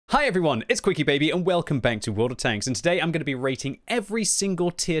Hi everyone, it's QuickyBaby and welcome back to World of Tanks, and today I'm going to be rating every single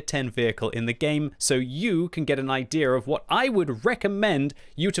tier 10 vehicle in the game so you can get an idea of what I would recommend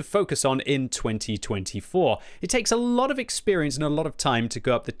you to focus on in 2024. It takes a lot of experience and a lot of time to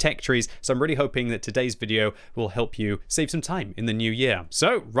go up the tech trees, so I'm really hoping that today's video will help you save some time in the new year.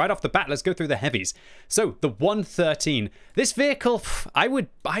 So right off the bat, let's go through the heavies. So the 113, this vehicle,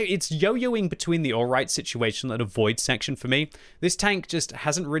 it's yo-yoing between the alright situation and avoid section for me. This tank just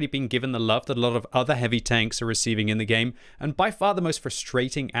hasn't really been given the love that a lot of other heavy tanks are receiving in the game, and by far the most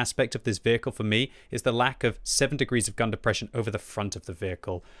frustrating aspect of this vehicle for me is the lack of 7 degrees of gun depression over the front of the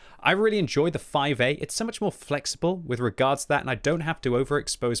vehicle. I really enjoy the 5A. It's so much more flexible with regards to that, and I don't have to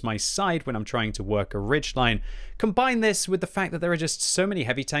overexpose my side when I'm trying to work a ridgeline. Combine this with the fact that there are just so many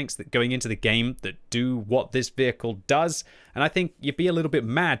heavy tanks that going into the game that do what this vehicle does, and I think you'd be a little bit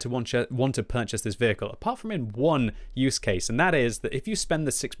mad to want to purchase this vehicle, apart from in one use case, and that is that if you spend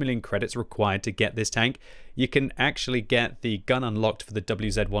the 6 million credits required to get this tank, you can actually get the gun unlocked for the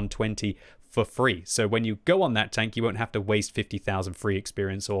WZ-120 for free. So when you go on that tank, you won't have to waste 50,000 free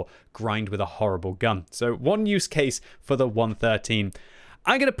experience or grind with a horrible gun. So one use case for the 113.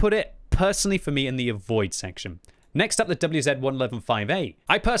 I'm going to put it, personally for me, in the avoid section. Next up, the WZ-111-5A.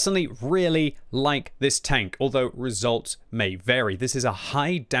 I personally really like this tank, although results may vary. This is a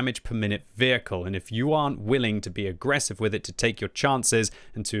high damage per minute vehicle, and if you aren't willing to be aggressive with it, to take your chances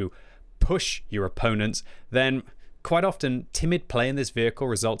and to push your opponents, then quite often timid play in this vehicle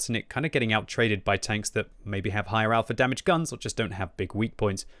results in it kind of getting out-traded by tanks that maybe have higher alpha damage guns or just don't have big weak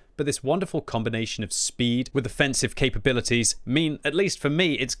points. But this wonderful combination of speed with offensive capabilities mean, at least for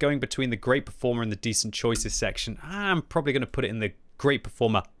me, it's going between the great performer and the decent choices section. I'm probably going to put it in the great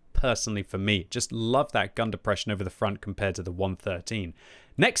performer personally for me. Just love that gun depression over the front compared to the 113.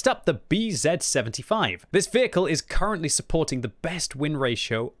 Next up, the BZ-75. This vehicle is currently supporting the best win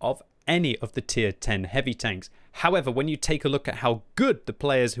ratio of any of the tier 10 heavy tanks. However, when you take a look at how good the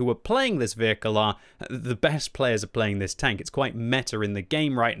players who are playing this vehicle are, the best players are playing this tank. It's quite meta in the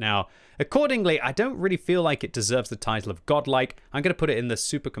game right now. Accordingly, I don't really feel like it deserves the title of godlike. I'm going to put it in the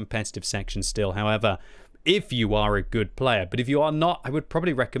super competitive section still, however, if you are a good player. But if you are not, I would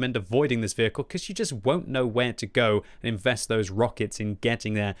probably recommend avoiding this vehicle because you just won't know where to go and invest those rockets in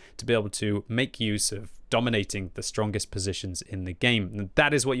getting there to be able to make use of dominating the strongest positions in the game. And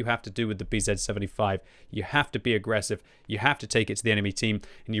that is what you have to do with the BZ-75. You have to be aggressive, you have to take it to the enemy team,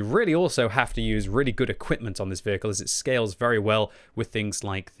 and you really also have to use really good equipment on this vehicle as it scales very well with things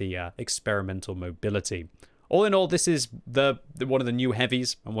like the experimental mobility. All in all, this is one of the new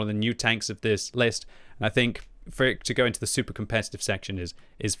heavies and one of the new tanks of this list, and I think for it to go into the super competitive section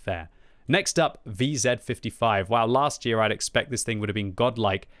is fair. Next up, VZ-55. Wow, last year I'd expect this thing would have been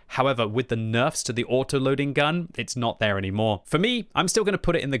godlike. However, with the nerfs to the auto-loading gun, it's not there anymore. For me, I'm still going to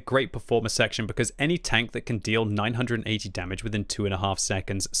put it in the great performer section because any tank that can deal 980 damage within 2.5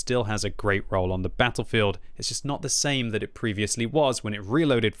 seconds still has a great role on the battlefield. It's just not the same that it previously was when it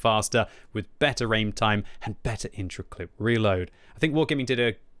reloaded faster with better aim time and better intra-clip reload. I think Wargaming did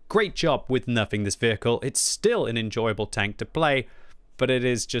a great job with nerfing this vehicle. It's still an enjoyable tank to play, but it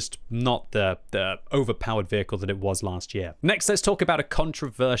is just not the overpowered vehicle that it was last year. Next, let's talk about a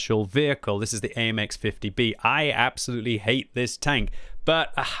controversial vehicle. This is the AMX-50B. I absolutely hate this tank,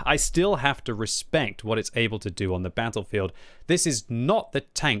 but I still have to respect what it's able to do on the battlefield. This is not the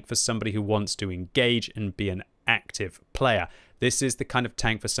tank for somebody who wants to engage and be an active player. This is the kind of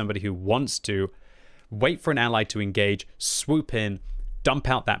tank for somebody who wants to wait for an ally to engage, swoop in, dump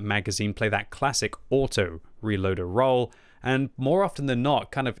out that magazine, play that classic auto reloader role, and more often than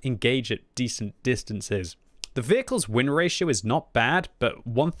not, kind of engage at decent distances. The vehicle's win ratio is not bad, but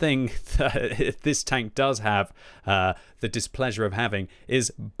one thing that this tank does have the displeasure of having is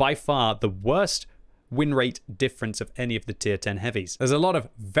by far the worst win rate difference of any of the tier 10 heavies. There's a lot of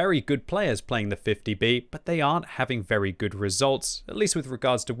very good players playing the 50B, but they aren't having very good results, at least with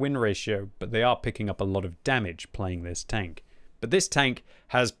regards to win ratio, but they are picking up a lot of damage playing this tank. But this tank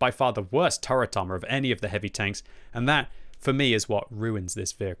has by far the worst turret armor of any of the heavy tanks, and that for me is what ruins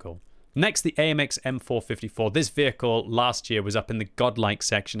this vehicle. Next, the AMX M454. This vehicle last year was up in the godlike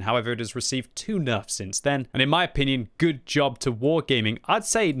section. However, it has received 2 nerfs since then. And in my opinion, good job to Wargaming. I'd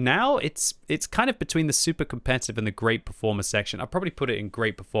say now it's kind of between the super competitive and the great performer section. I'd probably put it in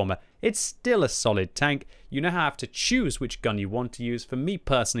great performer. It's still a solid tank. You now have to choose which gun you want to use. For me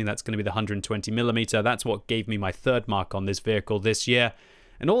personally, that's going to be the 120mm. That's what gave me my 3rd mark on this vehicle this year.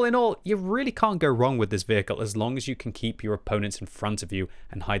 And all in all, you really can't go wrong with this vehicle as long as you can keep your opponents in front of you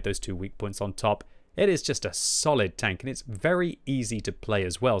and hide those 2 weak points on top. It is just a solid tank, and it's very easy to play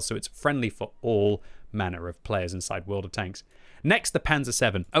as well, so it's friendly for all manner of players inside World of Tanks. Next, the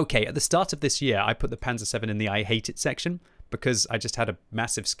Panzer VII. Okay, at the start of this year, I put the Panzer VII in the I hate it section because I just had a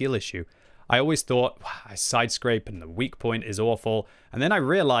massive skill issue. I always thought, I side scrape and the weak point is awful. And then I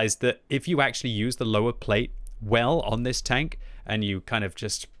realized that if you actually use the lower plate well on this tank and you kind of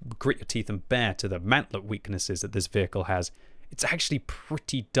just grit your teeth and bear to the mantlet weaknesses that this vehicle has, it's actually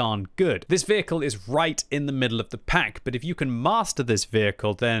pretty darn good. This vehicle is right in the middle of the pack, but if you can master this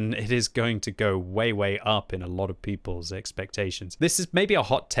vehicle, then it is going to go way, way up in a lot of people's expectations. This is maybe a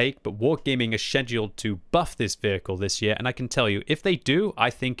hot take, but Wargaming is scheduled to buff this vehicle this year, and I can tell you, if they do, I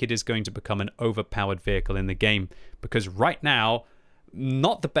think it is going to become an overpowered vehicle in the game, because right now,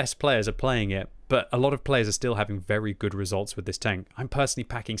 not the best players are playing it, but a lot of players are still having very good results with this tank. I'm personally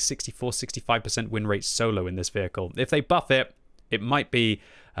packing 64-65% win rate solo in this vehicle. If they buff it, it might be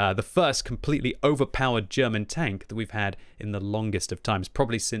the first completely overpowered German tank that we've had in the longest of times,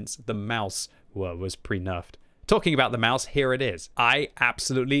 probably since the Maus was pre-nerfed. Talking about the Maus, here it is. I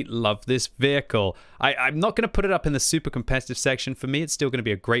absolutely love this vehicle. I'm not going to put it up in the super competitive section. For me, it's still going to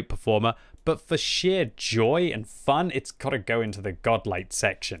be a great performer, but for sheer joy and fun, it's got to go into the Godlight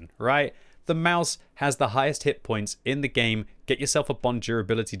section, right? The Maus has the highest hit points in the game. Get yourself a bond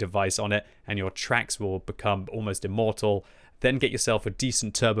durability device on it, and your tracks will become almost immortal. Then get yourself a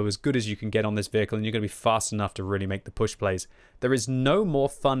decent turbo as good as you can get on this vehicle, and you're going to be fast enough to really make the push plays. There is no more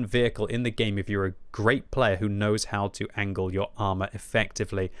fun vehicle in the game if you're a great player who knows how to angle your armor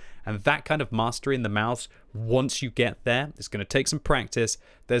effectively. And that kind of mastery in the Maus, once you get there, it's going to take some practice.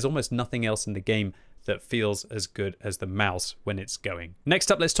 There's almost nothing else in the game that feels as good as the Maus when it's going.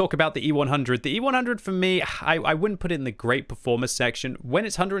 Next up, let's talk about the E100. The E100 for me, I wouldn't put it in the great performer section. When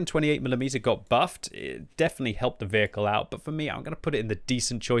its 128mm got buffed, it definitely helped the vehicle out, but for me, I'm going to put it in the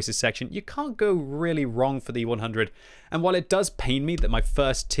decent choices section. You can't go really wrong for the E100, and while it does pain me that my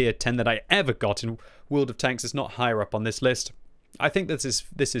first tier 10 that I ever got in World of Tanks is not higher up on this list, I think this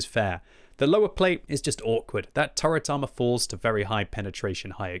is fair. The lower plate is just awkward. That turret armor falls to very high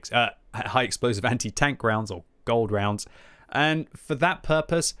penetration, high explosive anti-tank rounds or gold rounds. And for that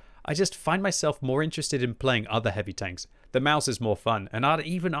purpose, I just find myself more interested in playing other heavy tanks. The Maus is more fun, and I'd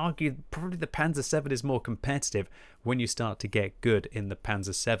even argue probably the Panzer VII is more competitive when you start to get good in the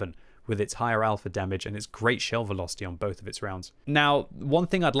Panzer VII with its higher alpha damage and its great shell velocity on both of its rounds. Now, one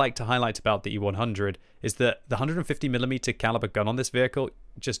thing I'd like to highlight about the E100 is that the 150mm caliber gun on this vehicle,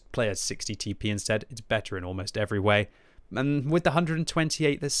 just play a 60 TP instead. It's better in almost every way. And with the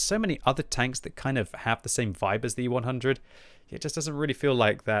 128, there's so many other tanks that kind of have the same vibe as the E100. It just doesn't really feel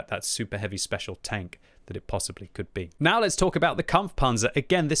like that super heavy special tank that it possibly could be. Now let's talk about the Kampfpanzer.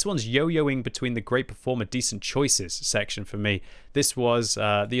 Again, this one's yo-yoing between the great performer, decent choices section for me. This was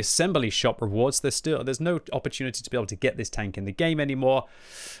the assembly shop rewards. There's no opportunity to be able to get this tank in the game anymore.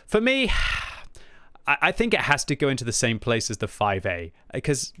 For me, I think it has to go into the same place as the 5A,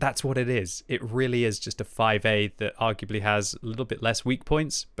 because that's what it is. It really is just a 5A that arguably has a little bit less weak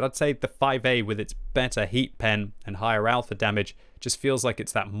points, but I'd say the 5A with its better heat pen and higher alpha damage just feels like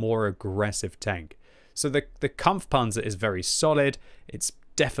it's that more aggressive tank. So the Kampfpanzer is very solid. It's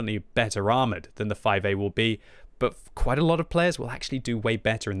definitely better armored than the 5A will be, but quite a lot of players will actually do way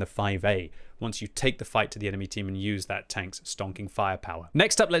better in the 5A once you take the fight to the enemy team and use that tank's stonking firepower.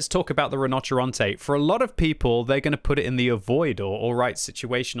 Next up, let's talk about the Rinoceronte. For a lot of people, they're going to put it in the avoid or alright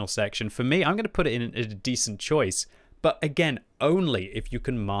situational section. For me, I'm going to put it in a decent choice. But again, only if you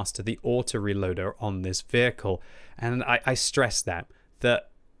can master the auto reloader on this vehicle. And I stress that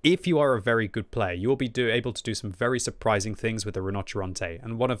if you are a very good player, you will be able to do some very surprising things with the Rinoceronte.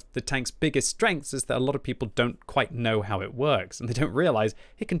 And one of the tank's biggest strengths is that a lot of people don't quite know how it works, and they don't realize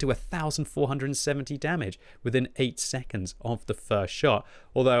it can do 1,470 damage within 8 seconds of the first shot.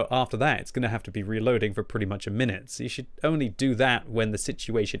 Although after that, it's going to have to be reloading for pretty much a minute. So you should only do that when the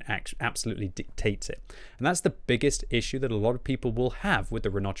situation absolutely dictates it. And that's the biggest issue that a lot of people will have with the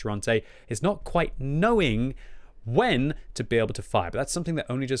Rinoceronte, is not quite knowing when to be able to fire. But that's something that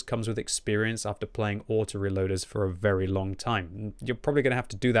only just comes with experience after playing auto reloaders for a very long time. You're probably going to have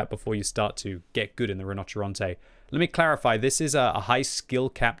to do that before you start to get good in the Rinoceronte. Let me clarify, this is a high skill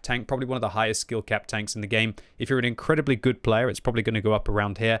cap tank, probably one of the highest skill cap tanks in the game. If you're an incredibly good player, it's probably going to go up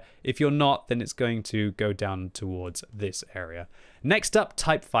around here. If you're not, then it's going to go down towards this area. Next up,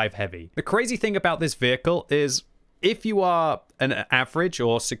 Type 5 Heavy. The crazy thing about this vehicle is, if you are an average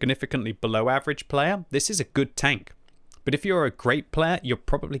or significantly below average player, this is a good tank. But if you're a great player, you're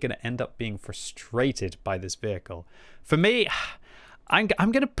probably going to end up being frustrated by this vehicle. For me, I'm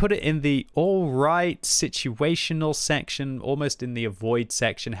going to put it in the all right situational section, almost in the avoid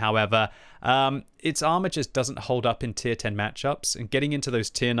section. However, its armor just doesn't hold up in tier 10 matchups, and getting into those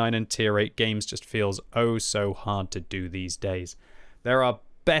tier 9 and tier 8 games just feels oh so hard to do these days. There are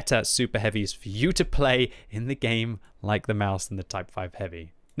better super heavies for you to play in the game, like the Mouse and the Type 5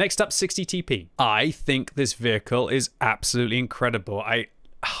 Heavy. Next up, 60 TP. I think this vehicle is absolutely incredible. I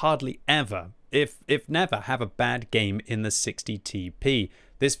hardly ever, if never, have a bad game in the 60 TP.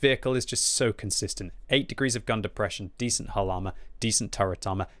 This vehicle is just so consistent. 8 degrees of gun depression, decent hull armor, decent turret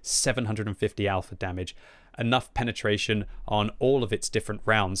armor, 750 alpha damage, enough penetration on all of its different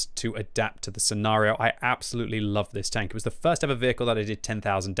rounds to adapt to the scenario. I absolutely love this tank. It was the first ever vehicle that I did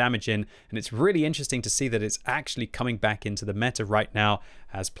 10,000 damage in, and it's really interesting to see that it's actually coming back into the meta right now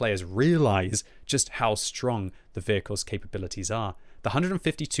as players realize just how strong the vehicle's capabilities are. The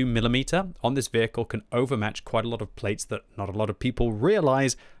 152mm on this vehicle can overmatch quite a lot of plates that not a lot of people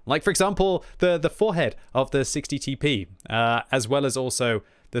realize, like for example the forehead of the 60 TP, as well as also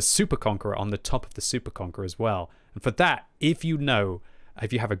the Super Conqueror on the top of the Super Conqueror as well. And for that, if you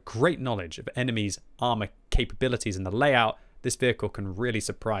have a great knowledge of enemies' armor capabilities and the layout, this vehicle can really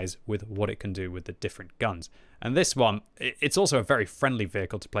surprise with what it can do with the different guns. And this one, it's also a very friendly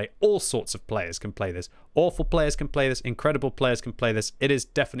vehicle to play. All sorts of players can play this. Awful players can play this. Incredible players can play this. It is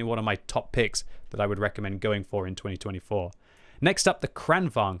definitely one of my top picks that I would recommend going for in 2024. Next up, the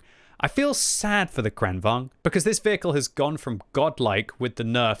Kranvang. I feel sad for the Kranvang because this vehicle has gone from godlike with the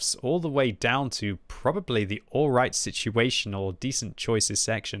nerfs all the way down to probably the alright situational decent choices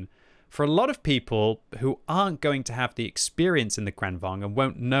section. For a lot of people who aren't going to have the experience in the Kranvang and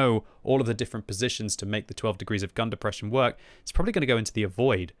won't know all of the different positions to make the 12 degrees of gun depression work, it's probably going to go into the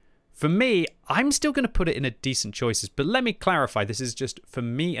avoid. For me, I'm still going to put it in a decent choices, but let me clarify, this is just for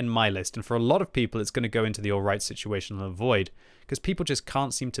me and my list, and for a lot of people it's going to go into the alright situational avoid, because people just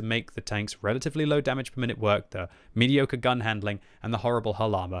can't seem to make the tank's relatively low damage per minute work, the mediocre gun handling, and the horrible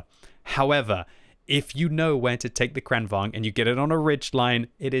hull armor. However, if you know where to take the Kranvang and you get it on a ridge line,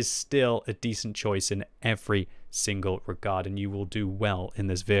 it is still a decent choice in every single regard, and you will do well in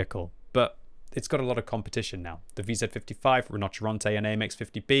this vehicle. But it's got a lot of competition now. The VZ55, Rinoceronte, and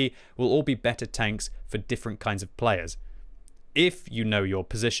AMX-50B will all be better tanks for different kinds of players. If you know your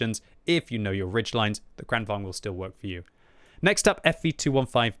positions, if you know your ridge lines, the Kranvang will still work for you. Next up,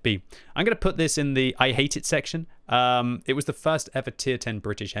 FV215B. I'm going to put this in the I hate it section. It was the first ever tier 10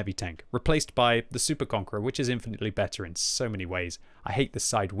 British heavy tank, replaced by the Super Conqueror, which is infinitely better in so many ways. I hate the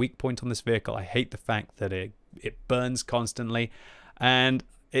side weak point on this vehicle. I hate the fact that it burns constantly. And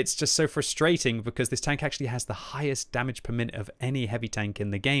it's just so frustrating because this tank actually has the highest damage per minute of any heavy tank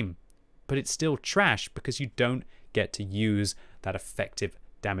in the game. But it's still trash because you don't get to use that effective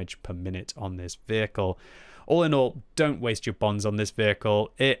damage per minute on this vehicle. All in all, don't waste your bonds on this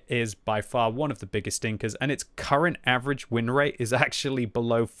vehicle. It is by far one of the biggest stinkers, and its current average win rate is actually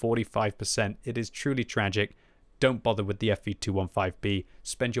below 45%. It is truly tragic. Don't bother with the FV215B.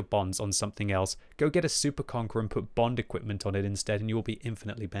 Spend your bonds on something else. Go get a Super Conqueror and put bond equipment on it instead, and you will be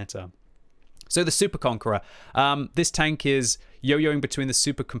infinitely better. So the Super Conqueror, this tank is yo-yoing between the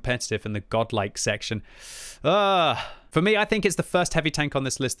super competitive and the godlike section. For me, I think it's the first heavy tank on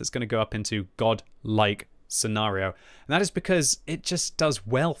this list that's going to go up into godlike scenario. And that is because it just does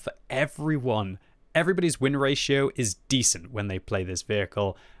well for everyone. Everybody's win ratio is decent when they play this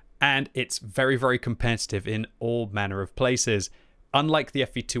vehicle, and it's very, very competitive in all manner of places. Unlike the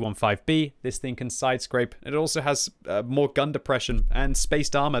FV215B, this thing can side scrape. It also has more gun depression and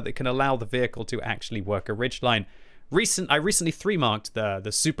spaced armor that can allow the vehicle to actually work a ridgeline. I recently 3-marked the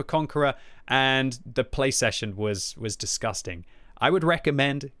Super Conqueror, and the play session was disgusting. I would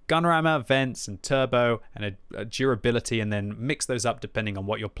recommend gunner armor, vents, and turbo, and a durability, and then mix those up depending on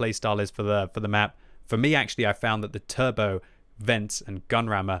what your playstyle is for the map. For me, actually, I found that the turbo, vents, and gun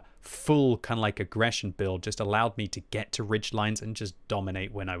armor full kind of like aggression build just allowed me to get to ridge lines and just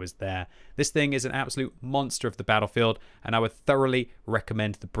dominate when I was there. This thing is an absolute monster of the battlefield, and I would thoroughly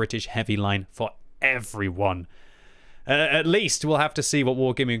recommend the British heavy line for everyone. At least we'll have to see what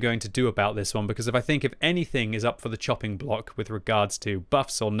Wargaming are going to do about this one, because if anything is up for the chopping block with regards to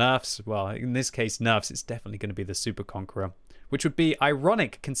buffs or nerfs, well, in this case nerfs, it's definitely going to be the Super Conqueror, which would be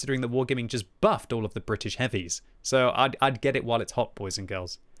ironic considering that Wargaming just buffed all of the British heavies. So I'd get it while it's hot, boys and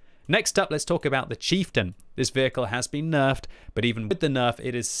girls. Next up, let's talk about the Chieftain. This vehicle has been nerfed, but even with the nerf,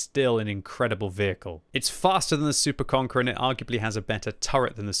 it is still an incredible vehicle. It's faster than the Super Conqueror, and it arguably has a better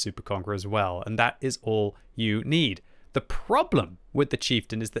turret than the Super Conqueror as well, and that is all you need. The problem with the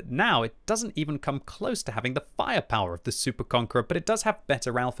Chieftain is that now it doesn't even come close to having the firepower of the Super Conqueror, but it does have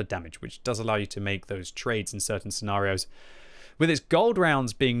better alpha damage, which does allow you to make those trades in certain scenarios. With its gold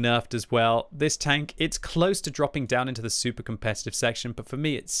rounds being nerfed as well, this tank, it's close to dropping down into the super competitive section, but for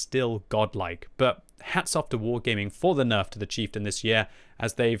me it's still godlike. But hats off to Wargaming for the nerf to the Chieftain this year,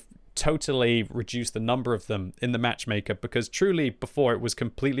 as they've totally reduced the number of them in the matchmaker, because truly before it was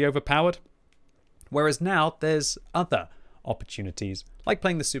completely overpowered, whereas now there's other opportunities, like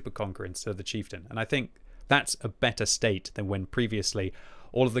playing the Super Conqueror instead of the Chieftain, and I think that's a better state than when previously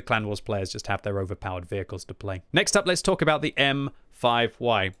all of the Clan Wars players just have their overpowered vehicles to play. Next up, let's talk about the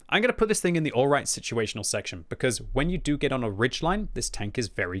M5Y. I'm going to put this thing in the alright situational section, because when you do get on a ridgeline, this tank is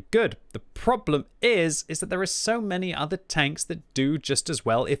very good. The problem is that there are so many other tanks that do just as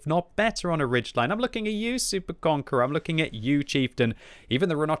well, if not better, on a ridgeline. I'm looking at you, Super Conqueror. I'm looking at you, Chieftain. Even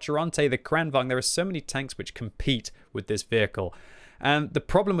the Rinoceronte, the Kranvang. There are so many tanks which compete with this vehicle. And the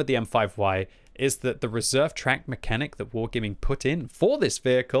problem with the M5Y is that the reserve track mechanic that Wargaming put in for this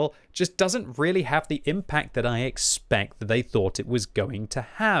vehicle just doesn't really have the impact that I expect that they thought it was going to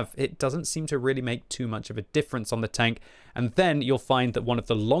have. It doesn't seem to really make too much of a difference on the tank, and then you'll find that one of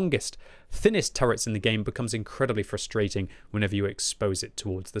the longest, thinnest turrets in the game becomes incredibly frustrating whenever you expose it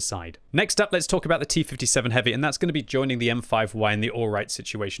towards the side. Next up, let's talk about the T57 Heavy, and that's going to be joining the M5Y in the alright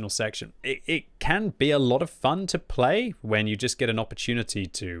situational section. It can be a lot of fun to play when you just get an opportunity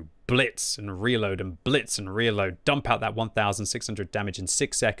to blitz and reload, dump out that 1,600 damage in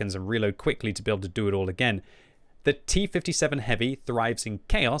 6 seconds and reload quickly to be able to do it all again. The T57 Heavy thrives in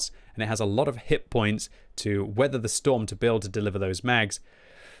chaos, and it has a lot of hit points to weather the storm to be able to deliver those mags.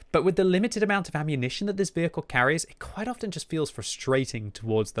 But with the limited amount of ammunition that this vehicle carries, it quite often just feels frustrating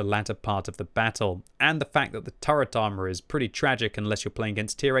towards the latter part of the battle. And the fact that the turret armor is pretty tragic unless you're playing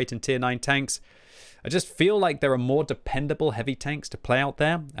against tier 8 and tier 9 tanks. I just feel like there are more dependable heavy tanks to play out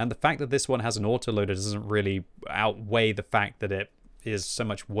there, and the fact that this one has an autoloader doesn't really outweigh the fact that it is so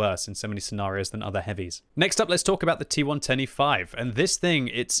much worse in so many scenarios than other heavies. Next up, let's talk about the T110E5, and this thing,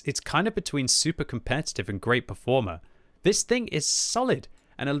 it's kind of between super competitive and great performer. This thing is solid,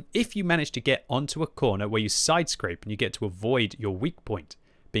 and if you manage to get onto a corner where you side scrape and you get to avoid your weak point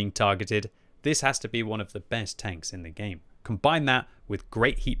being targeted, this has to be one of the best tanks in the game. Combine that with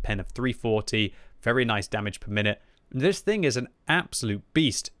great heat pen of 340, very nice damage per minute. This thing is an absolute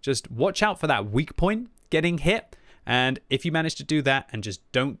beast. Just watch out for that weak point getting hit. And if you manage to do that and just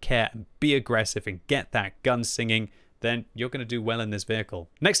don't care and be aggressive and get that gun singing, then you're going to do well in this vehicle.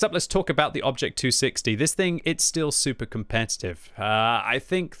 Next up, let's talk about the Object 260. This thing, it's still super competitive. I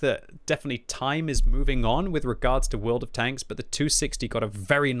think that definitely time is moving on with regards to World of Tanks, but the 260 got a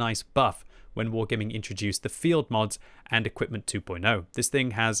very nice buff when Wargaming introduced the field mods and equipment 2.0. This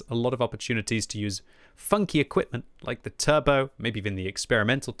thing has a lot of opportunities to use funky equipment like the turbo, maybe even the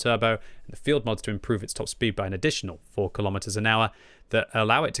experimental turbo, and the field mods to improve its top speed by an additional 4 kilometers an hour that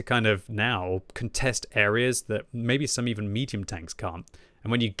allow it to kind of now contest areas that maybe some even medium tanks can't.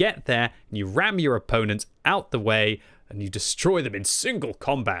 And when you get there and you ram your opponents out the way and you destroy them in single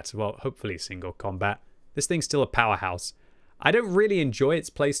combat, well, hopefully single combat, this thing's still a powerhouse. I don't really enjoy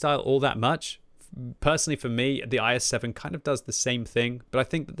its playstyle all that much. Personally, for me, the IS-7 kind of does the same thing, but I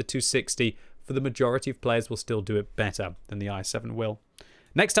think that the 260, for the majority of players, will still do it better than the IS-7 will.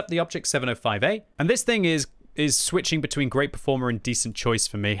 Next up, the Object 705A, and this thing is switching between great performer and decent choice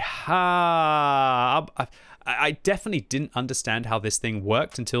for me. I definitely didn't understand how this thing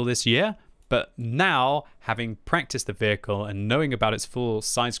worked until this year, but now, having practiced the vehicle and knowing about its full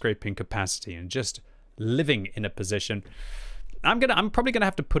side scraping capacity and just living in a position, I'm probably gonna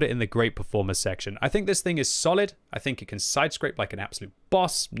have to put it in the great performer section. I think this thing is solid. I think it can side scrape like an absolute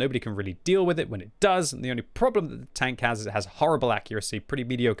boss. Nobody can really deal with it when it does. And the only problem that the tank has is it has horrible accuracy, pretty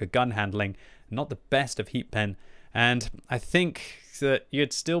mediocre gun handling, not the best of heat pen. And I think that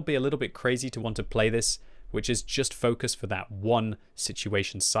you'd still be a little bit crazy to want to play this, which is just focused for that one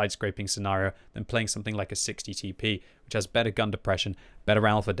situation side scraping scenario, than playing something like a 60 TP, which has better gun depression, better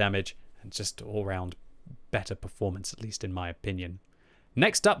alpha damage, and just all round better performance, at least in my opinion.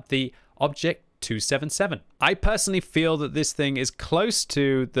 Next up, the Object 277. I personally feel that this thing is close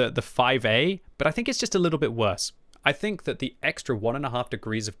to the 5A, but I think it's just a little bit worse. I think that the extra 1.5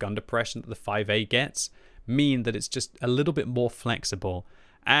 degrees of gun depression that the 5A gets mean that it's just a little bit more flexible.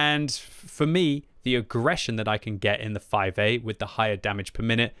 And for me, the aggression that I can get in the 5A with the higher damage per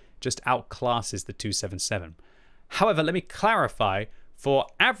minute just outclasses the 277. However, let me clarify, for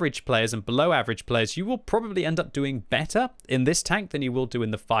average players and below average players, you will probably end up doing better in this tank than you will do in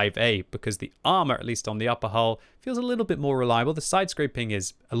the 5A, because the armor, at least on the upper hull, feels a little bit more reliable. The side scraping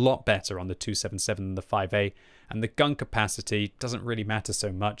is a lot better on the 277 than the 5A, and the gun capacity doesn't really matter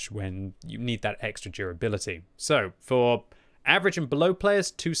so much when you need that extra durability. So for average and below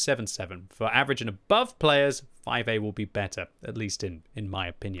players, 277. For average and above players, 5A will be better, at least in my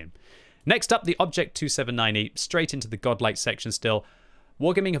opinion. Next up, the Object 279E, straight into the Godlike section still.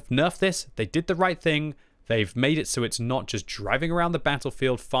 Wargaming have nerfed this. They did the right thing. They've made it so it's not just driving around the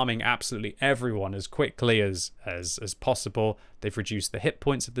battlefield, farming absolutely everyone as quickly as possible. They've reduced the hit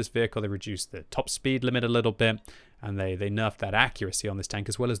points of this vehicle. They reduced the top speed limit a little bit. And they nerfed that accuracy on this tank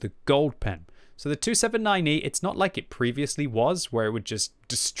as well as the gold pen. So the 279E, it's not like it previously was, where it would just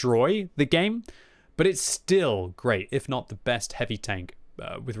destroy the game. But it's still great, if not the best heavy tank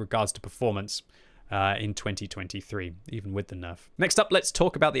with regards to performance in 2023, even with the nerf. Next up, let's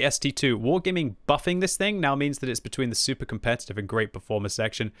talk about the ST2. Wargaming buffing this thing now means that it's between the super competitive and great performer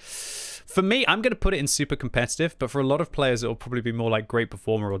section. For me, I'm going to put it in super competitive, but for a lot of players, it'll probably be more like great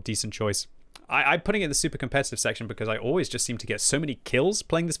performer or decent choice. I'm putting it in the super competitive section because I always just seem to get so many kills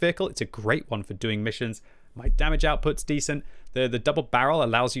playing this vehicle. It's a great one for doing missions. My damage output's decent. The double barrel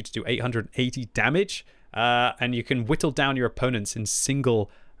allows you to do 880 damage, and you can whittle down your opponents in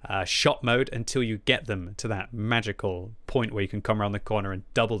single shot mode until you get them to that magical point where you can come around the corner and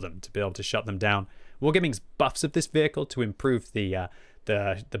double them to be able to shut them down. Wargaming's buffs of this vehicle to improve the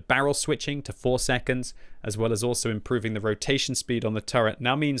barrel switching to 4 seconds, as well as also improving the rotation speed on the turret,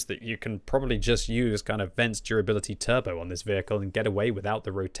 now means that you can probably just use kind of Vent's durability turbo on this vehicle and get away without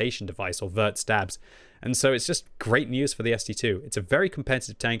the rotation device or vert stabs. And so it's just great news for the ST2. It's a very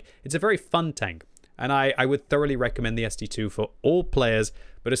competitive tank. It's a very fun tank. And I would thoroughly recommend the ST2 for all players,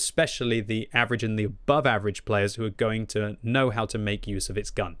 but especially the average and the above average players who are going to know how to make use of its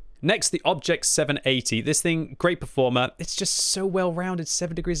gun. Next, the Object 780. This thing, great performer. It's just so well-rounded.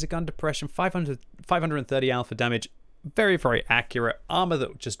 7 degrees of gun depression, 530 alpha damage. Very, very accurate. Armor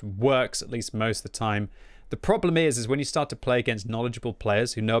that just works at least most of the time. The problem is when you start to play against knowledgeable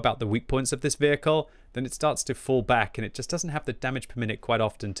players who know about the weak points of this vehicle, then it starts to fall back and it just doesn't have the damage per minute quite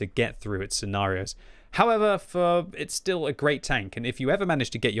often to get through its scenarios. However, it's still a great tank, and if you ever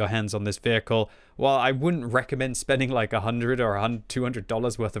manage to get your hands on this vehicle, well, I wouldn't recommend spending like $100 or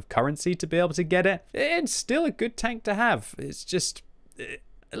 $200 worth of currency to be able to get it. It's still a good tank to have. It's just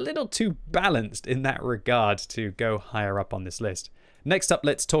a little too balanced in that regard to go higher up on this list. Next up,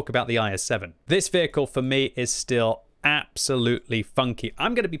 let's talk about the IS-7. This vehicle for me is still absolutely funky.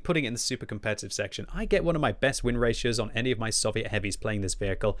 I'm going to be putting it in the super competitive section. I get one of my best win ratios on any of my Soviet heavies playing this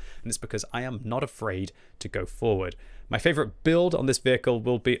vehicle, and it's because I am not afraid to go forward. My favorite build on this vehicle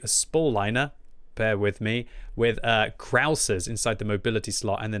will be a spall liner, bear with me, with Krausers inside the mobility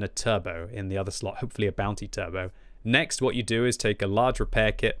slot and then a turbo in the other slot, hopefully a bounty turbo. Next, what you do is take a large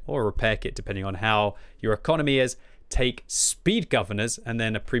repair kit, or a repair kit depending on how your economy is, take speed governors and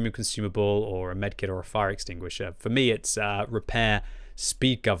then a premium consumable or a medkit or a fire extinguisher. For me, it's repair,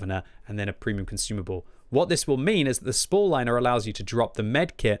 speed governor, and then a premium consumable. What this will mean is that the spall liner allows you to drop the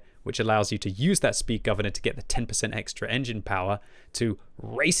medkit, which allows you to use that speed governor to get the 10% extra engine power to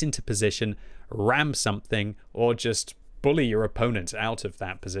race into position, ram something, or just bully your opponent out of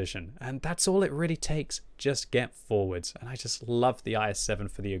that position. And that's all it really takes. Just get forwards. And I just love the IS-7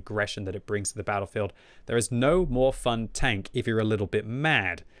 for the aggression that it brings to the battlefield. There is no more fun tank if you're a little bit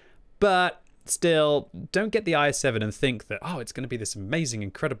mad. But still, don't get the IS-7 and think that, oh, it's going to be this amazing,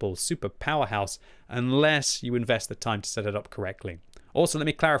 incredible, super powerhouse unless you invest the time to set it up correctly. Also, let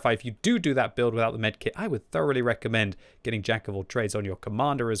me clarify, if you do that build without the medkit, I would thoroughly recommend getting Jack of all trades on your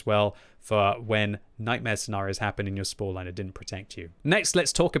commander as well for when nightmare scenarios happen and your spall liner didn't protect you. Next,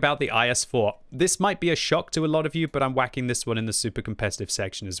 let's talk about the IS-4. This might be a shock to a lot of you, but I'm whacking this one in the super competitive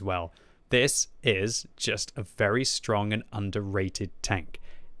section as well. This is just a very strong and underrated tank.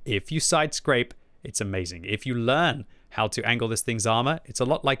 If you side scrape, it's amazing. If you learn how to angle this thing's armor, it's a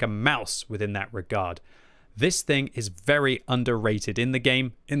lot like a mouse within that regard. This thing is very underrated in the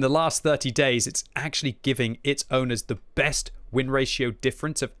game. In the last 30 days, it's actually giving its owners the best win ratio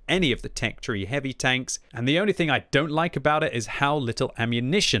difference of any of the tech tree heavy tanks. And the only thing I don't like about it is how little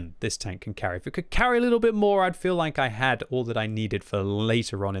ammunition this tank can carry. If it could carry a little bit more, I'd feel like I had all that I needed for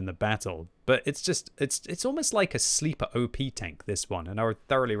later on in the battle. But it's almost like a sleeper OP tank, this one. And I would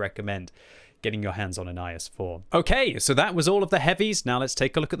thoroughly recommend getting your hands on an IS-4. Okay, so that was all of the heavies. Now let's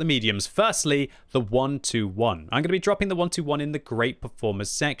take a look at the mediums. Firstly, the 121. I'm going to be dropping the 121 in the great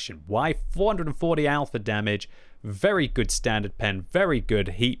performers section. Why? 440 alpha damage, very good standard pen, very good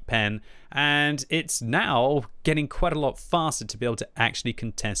heat pen, and it's now getting quite a lot faster to be able to actually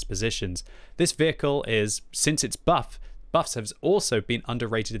contest positions. This vehicle is, since its buff, buffs have also been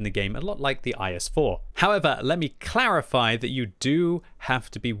underrated in the game, a lot like the IS-4. However, let me clarify that you do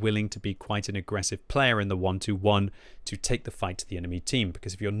have to be willing to be quite an aggressive player in the 1-2-1 to take the fight to the enemy team,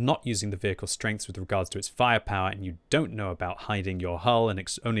 because if you're not using the vehicle's strengths with regards to its firepower and you don't know about hiding your hull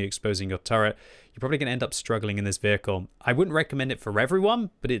and only exposing your turret, you're probably going to end up struggling in this vehicle. I wouldn't recommend it for everyone,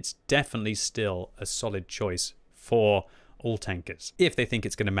 but it's definitely still a solid choice for all tankers if they think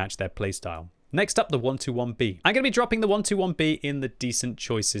it's going to match their playstyle. Next up, the 121B. I'm going to be dropping the 121B in the decent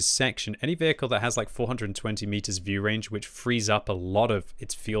choices section. Any vehicle that has like 420 meters view range, which frees up a lot of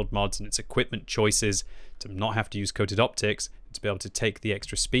its field mods and its equipment choices to not have to use coated optics, to be able to take the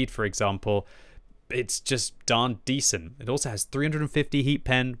extra speed, for example, it's just darn decent. It also has 350 heat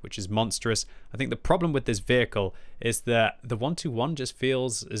pen, which is monstrous. I think the problem with this vehicle is that the 121 just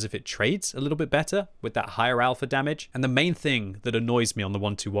feels as if it trades a little bit better with that higher alpha damage. And the main thing that annoys me on the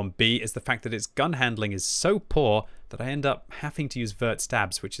 121B is the fact that its gun handling is so poor that I end up having to use vert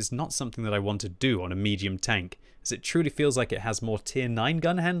stabs, which is not something that I want to do on a medium tank, as it truly feels like it has more tier 9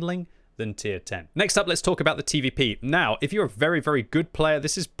 gun handling than tier 10. Next up, let's talk about the TVP. Now, if you're a very, very good player,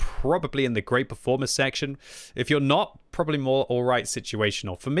 this is probably in the great performer section. If you're not, probably more alright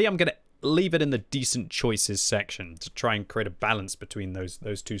situational. For me, I'm going to leave it in the decent choices section to try and create a balance between those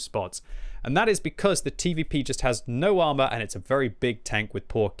two spots. And that is because the TVP just has no armor and it's a very big tank with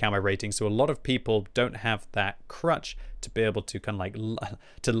poor camo rating. So a lot of people don't have that crutch to be able to kind of like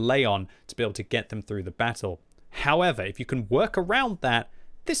to lay on to be able to get them through the battle. However, if you can work around that,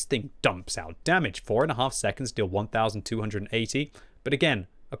 this thing dumps out damage. 4.5 seconds, deal 1,280. But again,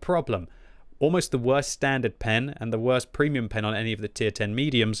 a problem. Almost the worst standard pen and the worst premium pen on any of the tier 10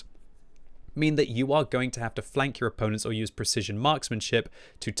 mediums mean that you are going to have to flank your opponents or use precision marksmanship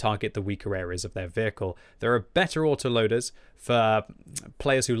to target the weaker areas of their vehicle. There are better autoloaders for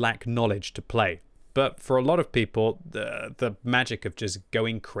players who lack knowledge to play. But for a lot of people, the magic of just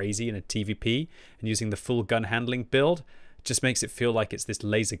going crazy in a TVP and using the full gun handling build just makes it feel like it's this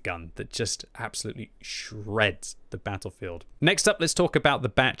laser gun that just absolutely shreds the battlefield. Next up, let's talk about the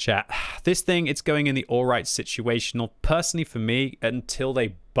bat chat. This thing, it's going in the alright situational. Personally for me, until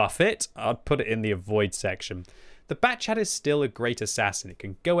they buff it, I'd put it in the avoid section. The bat chat is still a great assassin. It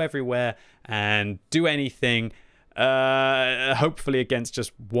can go everywhere and do anything, hopefully against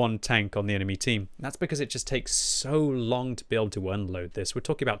just one tank on the enemy team. That's because it just takes so long to be able to unload this. We're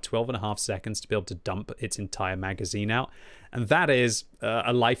talking about 12.5 seconds to be able to dump its entire magazine out, and that is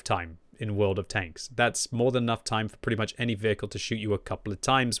a lifetime in World of Tanks. That's more than enough time for pretty much any vehicle to shoot you a couple of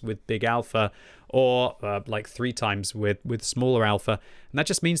times with big alpha, or like 3 times with smaller alpha. And that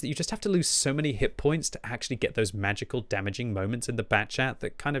just means that you just have to lose so many hit points to actually get those magical damaging moments in the bat chat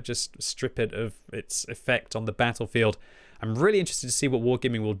that kind of just strip it of its effect on the battlefield. I'm really interested to see what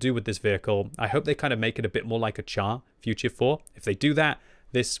Wargaming will do with this vehicle. I hope they kind of make it a bit more like a Char Future 4. If they do that,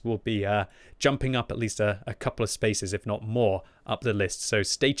 this will be jumping up at least a couple of spaces, if not more, up the list. So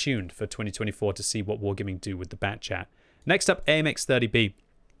stay tuned for 2024 to see what Wargaming do with the bat chat. Next up, AMX-30B.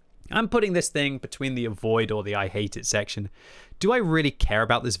 I'm putting this thing between the avoid or the I hate it section. Do I really care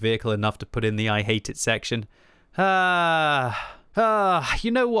about this vehicle enough to put in the I hate it section? You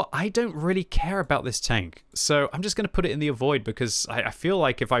know what? I don't really care about this tank. So I'm just going to put it in the avoid because I feel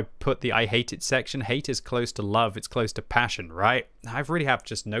like if I put the I hate it section, hate is close to love, it's close to passion, right? I really have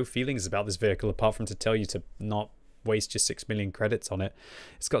just no feelings about this vehicle apart from to tell you to not waste your 6 million credits on it.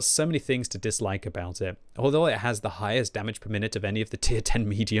 It's got so many things to dislike about it. Although it has the highest damage per minute of any of the tier 10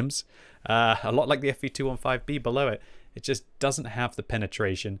 mediums, a lot like the FV215B below it, it just doesn't have the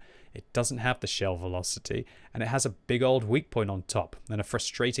penetration, it doesn't have the shell velocity, and it has a big old weak point on top and a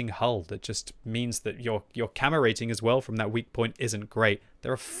frustrating hull that just means that your camo rating as well from that weak point isn't great.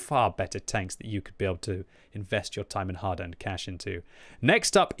 There are far better tanks that you could be able to invest your time and hard-earned cash into.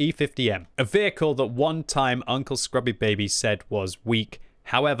 Next up, E50M, a vehicle that one time Uncle QuickyBaby said was weak.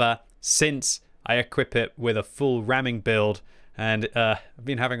 However, since I equip it with a full ramming build, and I've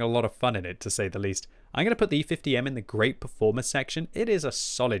been having a lot of fun in it, to say the least, I'm going to put the E50M in the great performer section. It is a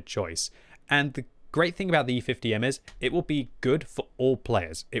solid choice. And the great thing about the E50M is it will be good for all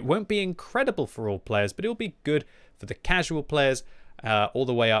players. It won't be incredible for all players, but it will be good for the casual players all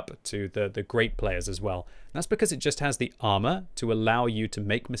the way up to the great players as well. And that's because it just has the armor to allow you to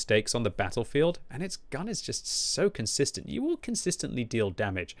make mistakes on the battlefield. And its gun is just so consistent. You will consistently deal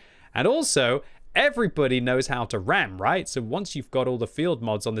damage. And also, everybody knows how to ram, right? So once you've got all the field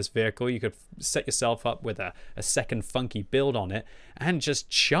mods on this vehicle, you could set yourself up with a second funky build on it and just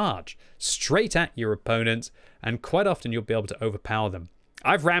charge straight at your opponents, and quite often you'll be able to overpower them.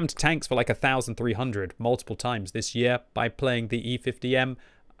 I've rammed tanks for like 1,300 multiple times this year by playing the E50M,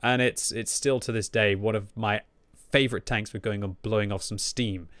 and it's still to this day one of my favorite tanks for going on blowing off some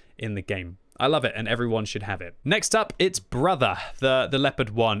steam in the game. I love it, and everyone should have it. Next up, it's Brother, the Leopard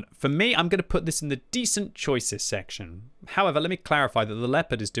 1. For me, I'm going to put this in the decent choices section. However, let me clarify that the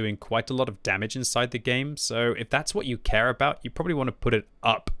Leopard is doing quite a lot of damage inside the game, so if that's what you care about, you probably want to put it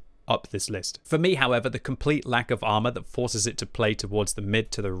up this list. For me, however, the complete lack of armor that forces it to play towards the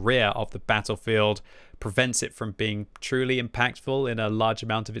mid to the rear of the battlefield prevents it from being truly impactful in a large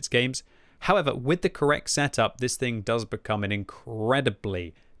amount of its games. However, with the correct setup, this thing does become an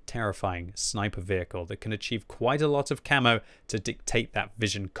incredibly terrifying sniper vehicle that can achieve quite a lot of camo to dictate that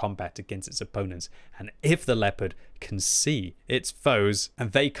vision combat against its opponents. And if the Leopard can see its foes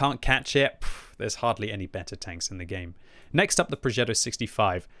and they can't catch it, there's hardly any better tanks in the game. Next up, the Progetto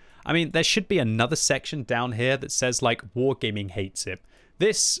 65. I mean, there should be another section down here that says like Wargaming hates it.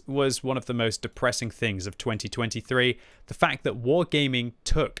 This was one of the most depressing things of 2023. The fact that Wargaming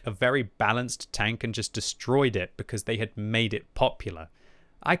took a very balanced tank and just destroyed it because they had made it popular.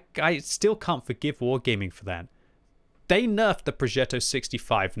 I still can't forgive Wargaming for that. They nerfed the Progetto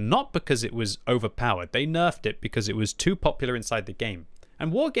 65 not because it was overpowered. They nerfed it because it was too popular inside the game.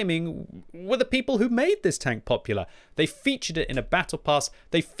 And Wargaming were the people who made this tank popular. They featured it in a battle pass.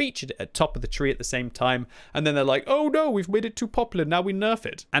 They featured it at top of the tree at the same time. And then they're like, oh no, we've made it too popular. Now we nerf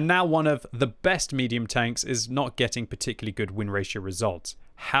it. And now one of the best medium tanks is not getting particularly good win ratio results.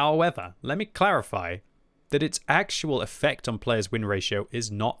 However, let me clarify that its actual effect on players' win ratio is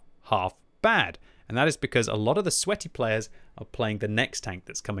not half bad. And that is because a lot of the sweaty players are playing the next tank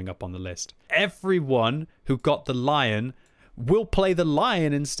that's coming up on the list. Everyone who got the Lion will play the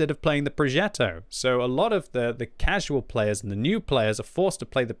Lion instead of playing the Progetto. So a lot of the casual players and the new players are forced to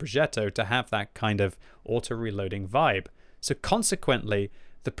play the Progetto to have that kind of auto-reloading vibe. So consequently,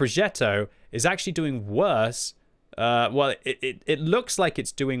 the Progetto is actually doing worse. Well, it looks like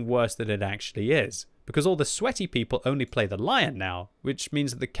it's doing worse than it actually is, because all the sweaty people only play the Lion now, which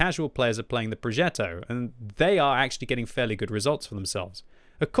means that the casual players are playing the Progetto, and they are actually getting fairly good results for themselves.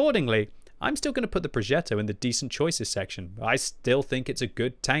 Accordingly, I'm still going to put the Progetto in the decent choices section. I still think it's a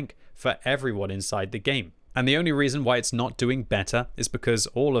good tank for everyone inside the game. And the only reason why it's not doing better is because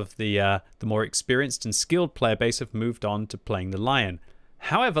all of the more experienced and skilled player base have moved on to playing the Lion.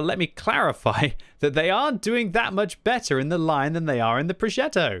 However, let me clarify that they aren't doing that much better in the Lion than they are in the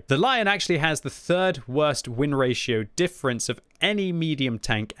Progetto. The Lion actually has the third worst win ratio difference of any medium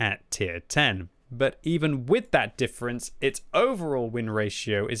tank at tier 10. But even with that difference, its overall win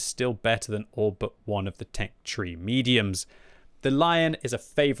ratio is still better than all but one of the tech tree mediums. The Lion is a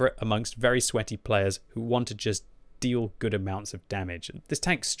favorite amongst very sweaty players who want to just deal good amounts of damage. This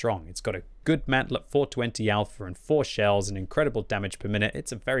tank's strong. It's got a good mantle at 420 alpha and 4 shells and incredible damage per minute.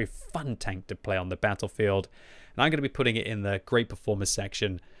 It's a very fun tank to play on the battlefield. And I'm going to be putting it in the great performers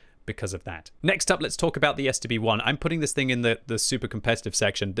section because of that. Next up, let's talk about the STB1. I'm putting this thing in the super competitive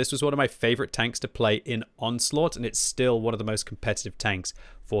section. This was one of my favorite tanks to play in Onslaught, and it's still one of the most competitive tanks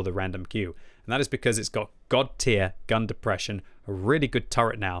for the random queue. And that is because it's got god tier gun depression, a really good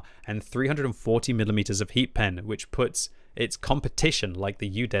turret now, and 340mm of heat pen, which puts its competition like the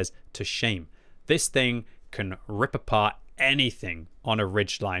UDES to shame. This thing can rip apart anything on a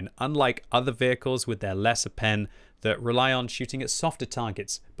ridgeline, unlike other vehicles with their lesser pen that rely on shooting at softer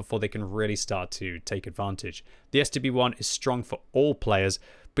targets before they can really start to take advantage. The STB1 is strong for all players,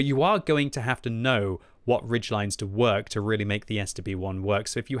 but you are going to have to know what ridgelines to work to really make the STB1 work.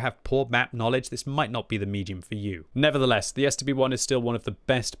 So if you have poor map knowledge, this might not be the medium for you. Nevertheless, the STB1 is still one of the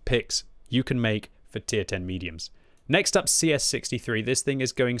best picks you can make for tier 10 mediums. Next up, CS63. This thing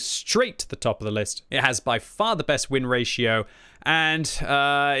is going straight to the top of the list. It has by far the best win ratio, and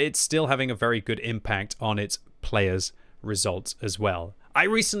it's still having a very good impact on its players' results as well. I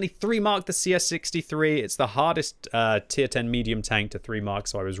recently 3-marked the CS63. It's the hardest tier 10 medium tank to 3-mark,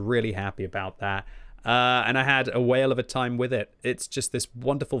 so I was really happy about that. And I had a whale of a time with it. It's just this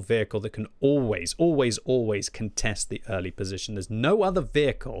wonderful vehicle that can always contest the early position. There's no other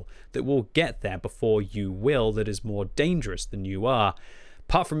vehicle that will get there before you will that is more dangerous than you are,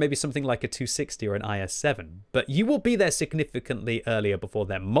 apart from maybe something like a 260 or an IS-7. But you will be there significantly earlier before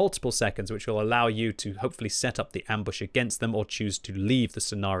them, multiple seconds, which will allow you to hopefully set up the ambush against them or choose to leave the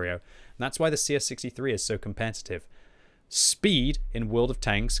scenario. And that's why the CS63 is so competitive. Speed in World of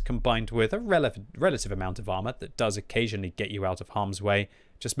Tanks combined with a relative amount of armor that does occasionally get you out of harm's way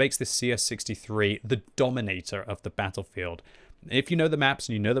just makes this CS63 the dominator of the battlefield. If you know the maps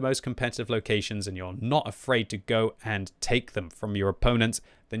and you know the most competitive locations and you're not afraid to go and take them from your opponents,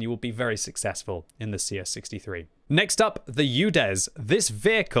 then you will be very successful in the CS63. Next up, the UDES. This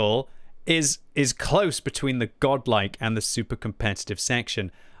vehicle is close between the godlike and the super competitive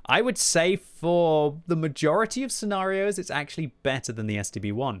section. I would say for the majority of scenarios, it's actually better than the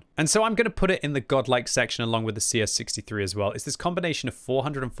SDB1. And so I'm going to put it in the godlike section along with the CS63 as well. It's this combination of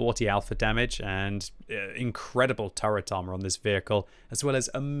 440 alpha damage and incredible turret armor on this vehicle, as well as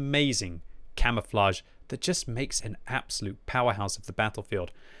amazing camouflage that just makes an absolute powerhouse of the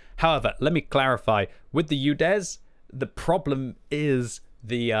battlefield. However, let me clarify, with the UDES, the problem is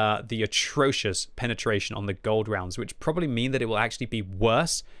the atrocious penetration on the gold rounds, which probably mean that it will actually be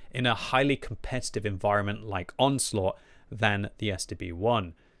worse in a highly competitive environment like Onslaught than the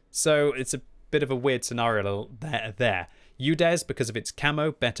SDB1. So it's a bit of a weird scenario there. UDES, because of its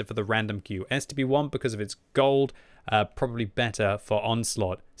camo, better for the random queue. SDB1, because of its gold, probably better for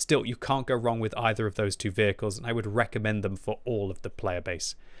Onslaught. Still, you can't go wrong with either of those two vehicles, and I would recommend them for all of the player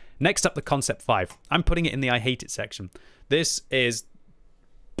base. Next up, the Concept 5. I'm putting it in the I hate it section. This is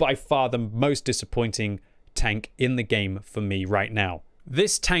by far the most disappointing tank in the game for me right now.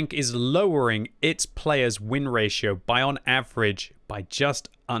 This tank is lowering its players' win ratio by on average by just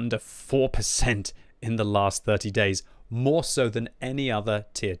under 4% in the last 30 days, more so than any other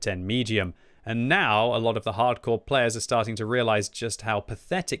tier 10 medium. And now a lot of the hardcore players are starting to realize just how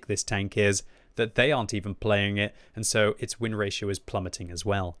pathetic this tank is, that they aren't even playing it, and so its win ratio is plummeting as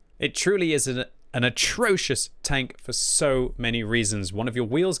well. It truly is an atrocious tank for so many reasons. One of your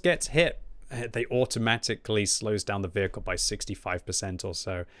wheels gets hit, they automatically slows down the vehicle by 65% or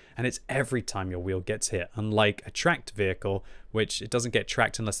so. And it's every time your wheel gets hit, unlike a tracked vehicle, which it doesn't get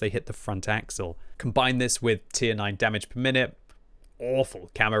tracked unless they hit the front axle. Combine this with tier 9 damage per minute,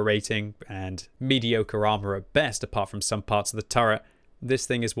 awful camo rating, and mediocre armor at best, apart from some parts of the turret. This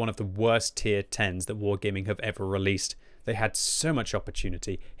thing is one of the worst tier 10s that Wargaming have ever released. They had so much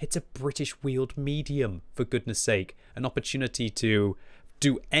opportunity. It's a British wheeled medium, for goodness sake. An opportunity to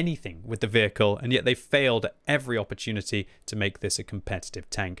do anything with the vehicle, and yet they failed at every opportunity to make this a competitive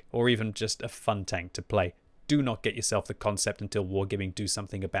tank, or even just a fun tank to play. Do not get yourself the Concept until Wargaming do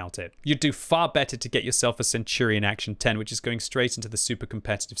something about it. You'd do far better to get yourself a Centurion Action 10, which is going straight into the super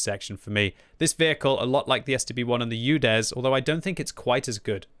competitive section for me. This vehicle, a lot like the SDB1 and the UDES, although I don't think it's quite as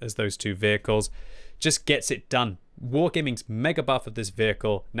good as those two vehicles, just gets it done. Wargaming's mega buff of this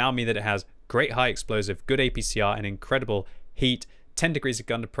vehicle now mean that it has great high explosive, good APCR, and incredible heat, 10 degrees of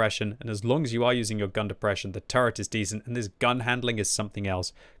gun depression, and as long as you are using your gun depression, the turret is decent, and this gun handling is something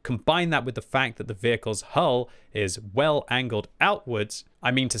else. Combine that with the fact that the vehicle's hull is well angled outwards, I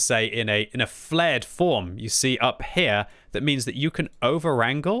mean to say in a flared form you see up here, that means that you can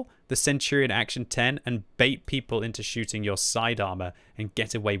over-angle the Centurion Action 10 and bait people into shooting your side armor and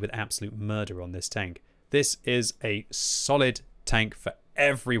get away with absolute murder on this tank. This is a solid tank for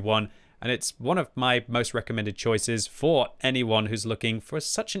everyone, and it's one of my most recommended choices for anyone who's looking for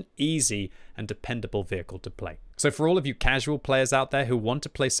such an easy and dependable vehicle to play. So for all of you casual players out there who want to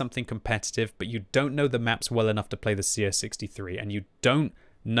play something competitive, but you don't know the maps well enough to play the CS63, and you don't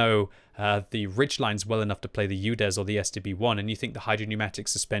know the ridgelines well enough to play the UDES or the SDB1, and you think the hydropneumatic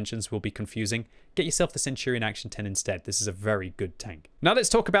suspensions will be confusing, get yourself the Centurion Action 10 instead. This is a very good tank. Now let's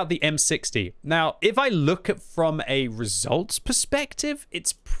talk about the M60. Now, if I look at from a results perspective,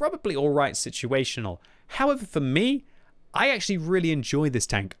 it's probably all right situational. However, for me, I actually really enjoy this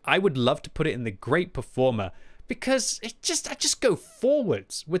tank. I would love to put it in the Great Performer, because I just go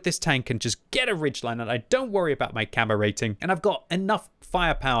forwards with this tank and just get a ridgeline, and I don't worry about my camo rating, and I've got enough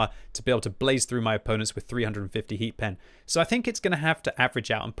firepower to be able to blaze through my opponents with 350 heat pen. So I think it's going to have to average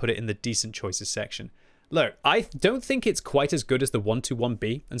out and put it in the decent choices section. Look, I don't think it's quite as good as the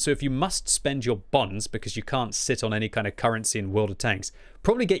 121B, and so if you must spend your bonds because you can't sit on any kind of currency in World of Tanks,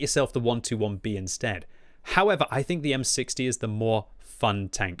 probably get yourself the 121B instead. However, I think the M60 is the more fun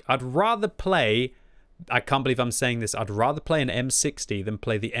tank. I'd rather play, I can't believe I'm saying this, I'd rather play an M60 than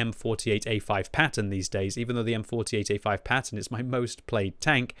play the M48A5 pattern these days, even though the M48A5 pattern is my most played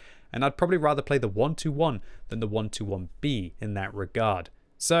tank, and I'd probably rather play the 121 than the 121B in that regard.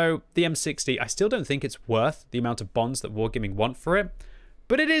 So the M60, I still don't think it's worth the amount of bonds that Wargaming want for it,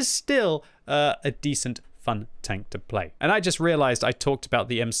 but it is still a decent fun tank to play. And I just realized I talked about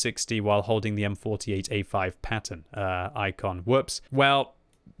the M60 while holding the M48A5 pattern icon. Whoops. Well,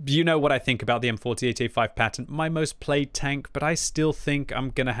 you know what I think about the M48A5 pattern, my most played tank, but I still think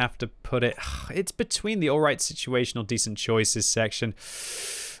I'm going to have to put it, it's between the alright situational decent choices section.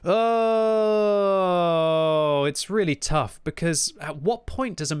 Oh, it's really tough, because at what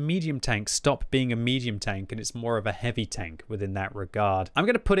point does a medium tank stop being a medium tank and it's more of a heavy tank within that regard? I'm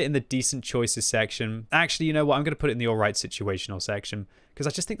going to put it in the decent choices section. Actually, you know what? I'm going to put it in the alright situational section, because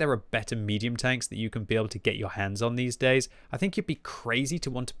I just think there are better medium tanks that you can be able to get your hands on these days. I think you'd be crazy to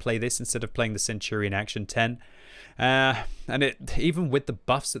want to play this instead of playing the Centurion Action 10. And even with the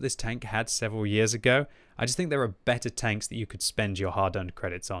buffs that this tank had several years ago, I just think there are better tanks that you could spend your hard-earned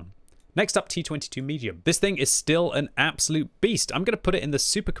credits on. Next up, T22 Medium. This thing is still an absolute beast. I'm going to put it in the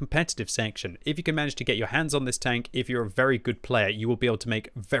super competitive section. If you can manage to get your hands on this tank, if you're a very good player, you will be able to make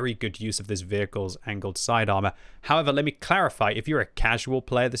very good use of this vehicle's angled side armor. However, let me clarify, if you're a casual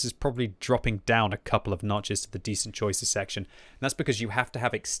player, this is probably dropping down a couple of notches to the decent choices section. And that's because you have to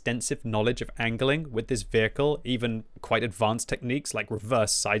have extensive knowledge of angling with this vehicle, even quite advanced techniques like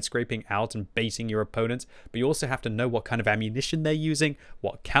reverse side scraping out and baiting your opponents. But you also have to know what kind of ammunition they're using,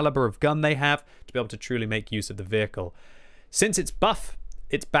 what caliber of gun they have, to be able to truly make use of the vehicle. Since it's buff,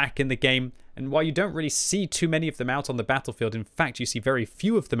 it's back in the game, and while you don't really see too many of them out on the battlefield, in fact you see very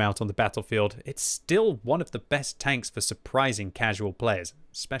few of them out on the battlefield, it's still one of the best tanks for surprising casual players,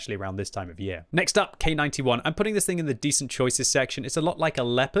 especially around this time of year. Next up, K91. I'm putting this thing in the decent choices section. It's a lot like a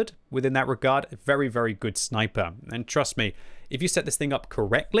Leopard within that regard. A very, very good sniper. And trust me, if you set this thing up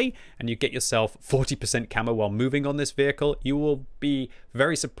correctly and you get yourself 40% camo while moving on this vehicle, you will be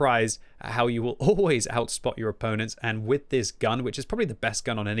very surprised at how you will always outspot your opponents. And with this gun, which is probably the best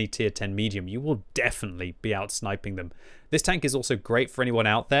gun on any tier 10 medium, you will definitely be out sniping them. This tank is also great for anyone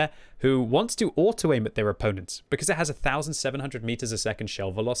out there who wants to auto-aim at their opponents because it has 1,700 meters a second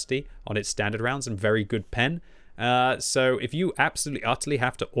shell velocity on its standard rounds and very good pen. So if you absolutely utterly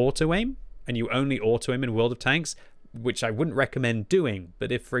have to auto-aim, and you only auto-aim in World of Tanks, which I wouldn't recommend doing, but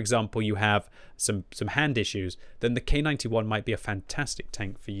if, for example, you have some hand issues, then the K91 might be a fantastic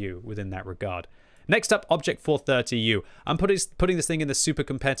tank for you within that regard. Next up, Object 430U. I'm putting this thing in the super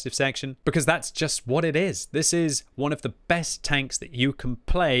competitive section because that's just what it is. This is one of the best tanks that you can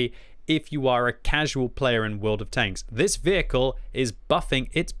play if you are a casual player in World of Tanks. This vehicle is buffing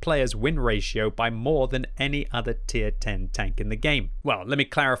its player's win ratio by more than any other tier 10 tank in the game. Well, let me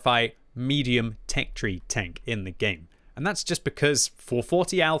clarify, medium tech tree tank in the game. And that's just because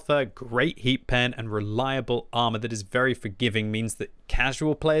 440 alpha, great heat pen, and reliable armor that is very forgiving means that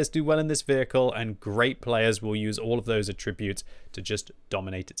casual players do well in this vehicle, and great players will use all of those attributes to just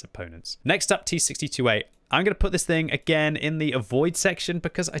dominate its opponents. Next up, T62A. I'm going to put this thing again in the avoid section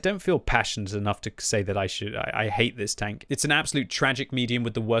because I don't feel passionate enough to say that I hate this tank. It's an absolute tragic medium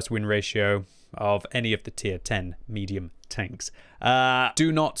with the worst win ratio of any of the tier 10 medium tanks.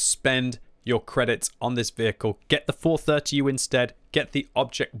 Do not spend your credits on this vehicle. Get the 430U instead. Get the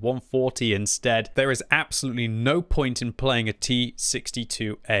Object 140 instead. There is absolutely no point in playing a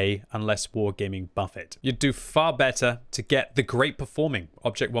T62A unless Wargaming buff it. You'd do far better to get the great performing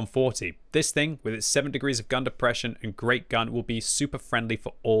Object 140. This thing, with its 7 degrees of gun depression and great gun, will be super friendly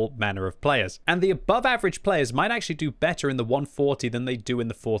for all manner of players. And the above average players might actually do better in the 140 than they do in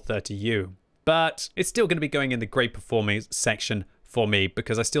the 430U. But it's still going to be going in the great performing section for me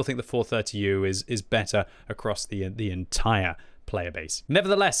because I still think the 430U is better across the entire player base.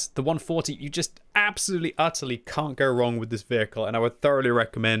 Nevertheless, the 140, you just absolutely, utterly can't go wrong with this vehicle, and I would thoroughly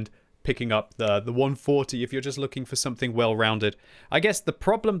recommend picking up the 140 if you're just looking for something well-rounded. I guess the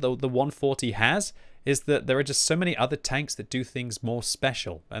problem, though, the 140 has is that there are just so many other tanks that do things more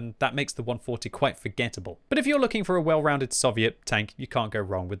special, and that makes the 140 quite forgettable. But if you're looking for a well-rounded Soviet tank, you can't go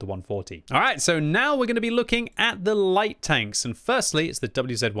wrong with the 140. All right, so now we're going to be looking at the light tanks, and firstly, it's the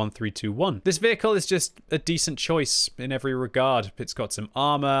WZ1321. This vehicle is just a decent choice in every regard. It's got some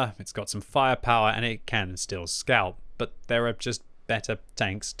armor, it's got some firepower, and it can still scout, but there are just better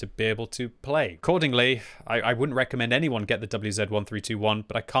tanks to be able to play. Accordingly, I wouldn't recommend anyone get the WZ1321,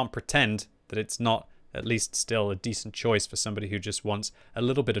 but I can't pretend that it's not at least still a decent choice for somebody who just wants a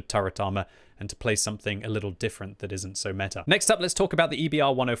little bit of turret armor and to play something a little different that isn't so meta. Next up, let's talk about the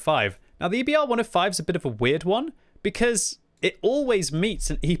EBR 105. Now, the EBR 105 is a bit of a weird one because it always meets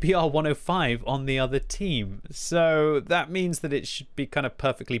an EBR 105 on the other team. So that means that it should be kind of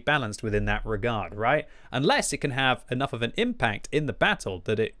perfectly balanced within that regard, right? Unless it can have enough of an impact in the battle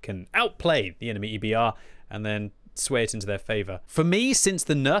that it can outplay the enemy EBR and then sway it into their favor. For me, since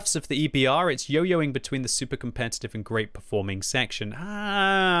the nerfs of the EBR, it's yo-yoing between the super competitive and great performing section.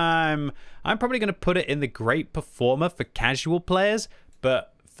 I'm probably going to put it in the great performer for casual players,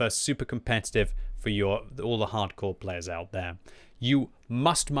 but for super competitive for all the hardcore players out there. You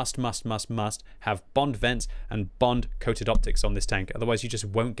must have bond vents and bond coated optics on this tank, otherwise you just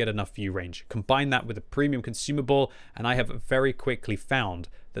won't get enough view range. Combine that with a premium consumable, and I have very quickly found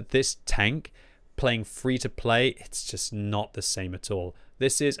that this tank, playing free to play, it's just not the same at all.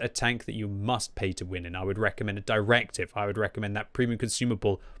 This is a tank that you must pay to win in. I would recommend a directive. I would recommend that premium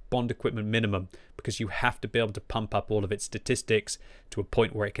consumable bond equipment minimum because you have to be able to pump up all of its statistics to a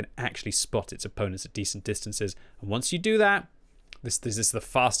point where it can actually spot its opponents at decent distances. And once you do that, this is the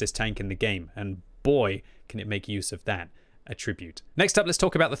fastest tank in the game. And boy, can it make use of that attribute. Next up, let's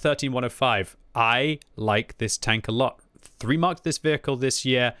talk about the 13105. I like this tank a lot. 3-marked this vehicle this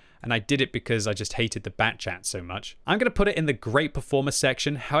year, and I did it because I just hated the bat chat so much. I'm going to put it in the great performer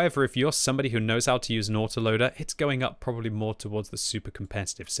section. However, if you're somebody who knows how to use an autoloader, it's going up probably more towards the super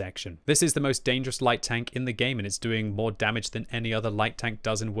competitive section. This is the most dangerous light tank in the game, and it's doing more damage than any other light tank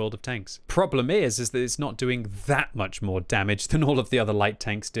does in World of Tanks. Problem is that it's not doing that much more damage than all of the other light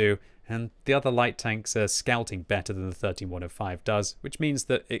tanks do. And the other light tanks are scouting better than the 13105 does, which means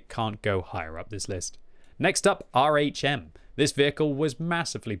that it can't go higher up this list. Next up, RHM. This vehicle was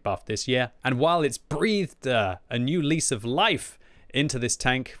massively buffed this year, and while it's breathed a new lease of life into this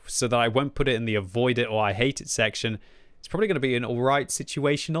tank so that I won't put it in the avoid it or I hate it section, it's probably going to be an alright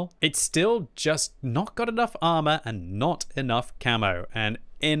situational. It's still just not got enough armor and not enough camo, and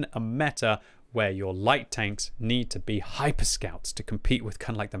in a meta where your light tanks need to be hyper scouts to compete with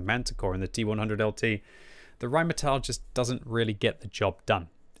kind of like the Manticore and the T100LT, the Rheinmetall just doesn't really get the job done.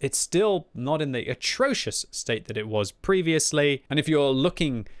 It's still not in the atrocious state that it was previously, and if you're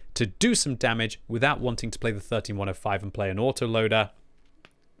looking to do some damage without wanting to play the 13105 and play an autoloader,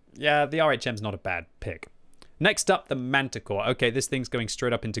 yeah, the RHM's not a bad pick. Next up, the Manticore. Okay, this thing's going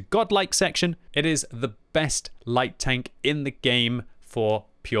straight up into godlike section. It is the best light tank in the game for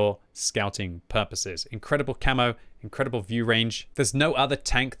pure scouting purposes. Incredible camo, incredible view range. There's no other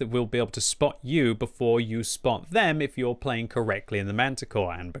tank that will be able to spot you before you spot them if you're playing correctly in the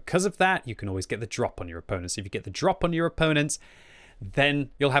Manticore. And because of that, you can always get the drop on your opponents. If you get the drop on your opponents, then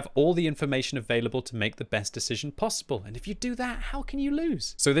you'll have all the information available to make the best decision possible. And if you do that, how can you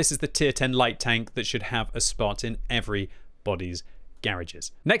lose? So this is the tier 10 light tank that should have a spot in everybody's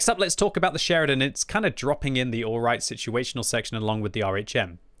garages. Next up, let's talk about the Sheridan. It's kind of dropping in the alright situational section along with the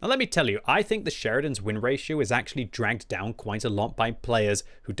RHM. Now let me tell you, I think the Sheridan's win ratio is actually dragged down quite a lot by players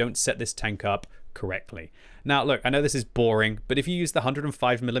who don't set this tank up correctly. Now look, I know this is boring, but if you use the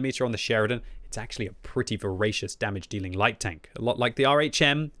 105mm on the Sheridan, it's actually a pretty voracious damage dealing light tank. A lot like the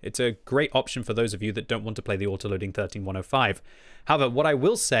RHM, it's a great option for those of you that don't want to play the autoloading 13105. However, what I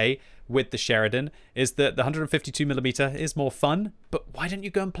will say with the Sheridan is that the 152mm is more fun, but why don't you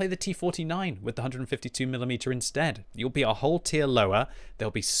go and play the T49 with the 152mm instead? You'll be a whole tier lower.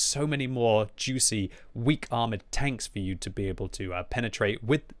 There'll be so many more juicy, weak armored tanks for you to be able to penetrate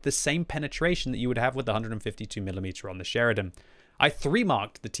with the same penetration that you would have with the 152mm on the Sheridan. I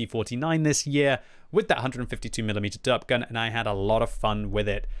 3-marked the T49 this year with that 152mm derp gun, and I had a lot of fun with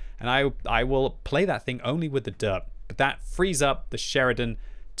it. And I will play that thing only with the derp, but that frees up the Sheridan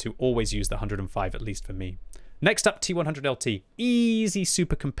to always use the 105, at least for me. Next up, T100LT. Easy,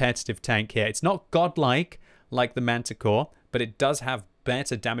 super competitive tank here. It's not godlike like the Manticore, but it does have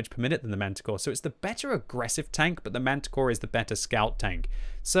better damage per minute than the Manticore. So it's the better aggressive tank, but the Manticore is the better scout tank.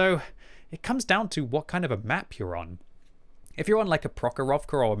 So it comes down to what kind of a map you're on. If you're on like a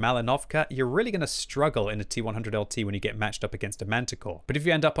Prokhorovka or a Malinovka, you're really going to struggle in a T100LT when you get matched up against a Manticore. But if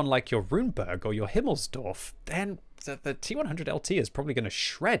you end up on like your Runeberg or your Himmelsdorf, then the T100LT is probably going to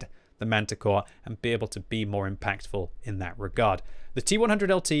shred the Manticore and be able to be more impactful in that regard. The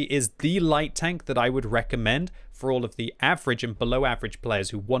T100LT is the light tank that I would recommend for all of the average and below average players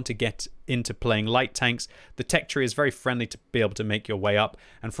who want to get into playing light tanks. The tech tree is very friendly to be able to make your way up.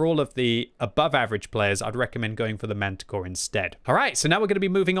 And for all of the above average players, I'd recommend going for the Manticore instead. All right, so now we're going to be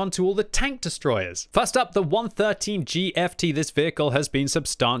moving on to all the tank destroyers. First up, the 113 GFT. This vehicle has been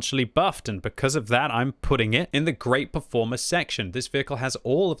substantially buffed, and because of that, I'm putting it in the great performer section. This vehicle has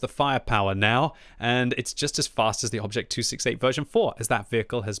all of the firepower now, and it's just as fast as the Object 268 version 4, as that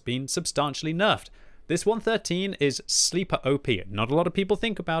vehicle has been substantially nerfed. This 113 is sleeper OP. Not a lot of people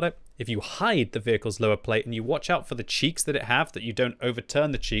think about it. If you hide the vehicle's lower plate and you watch out for the cheeks that it have, that you don't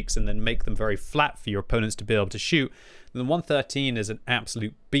overturn the cheeks and then make them very flat for your opponents to be able to shoot, then the 113 is an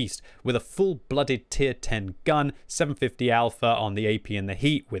absolute beast with a full-blooded tier 10 gun, 750 alpha on the AP and the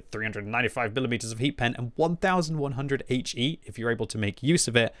heat with 395mm of heat pen and 1100 HE. If you're able to make use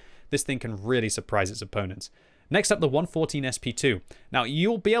of it, this thing can really surprise its opponents. Next up, the 114 SP2. Now,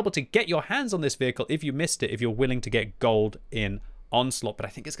 you'll be able to get your hands on this vehicle if you missed it, if you're willing to get gold in Onslaught, but I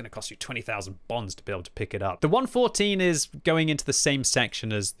think it's going to cost you 20,000 bonds to be able to pick it up. The 114 is going into the same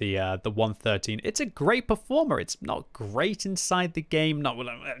section as the 113. It's a great performer. It's not great inside the game.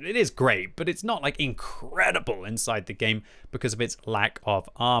 It is great, but it's not like incredible inside the game because of its lack of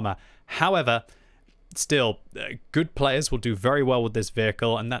armor. However, still, good players will do very well with this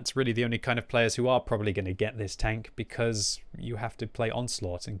vehicle, and that's really the only kind of players who are probably going to get this tank, because you have to play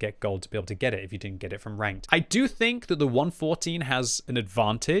Onslaught and get gold to be able to get it if you didn't get it from ranked. I do think that the 114 has an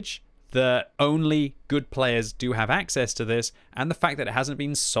advantage that only good players do have access to this, and the fact that it hasn't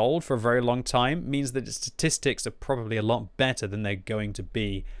been sold for a very long time means that its statistics are probably a lot better than they're going to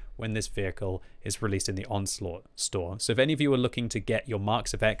be when this vehicle is released in the Onslaught store. So if any of you are looking to get your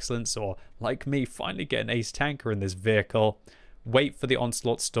marks of excellence, or like me, finally get an ace tanker in this vehicle, wait for the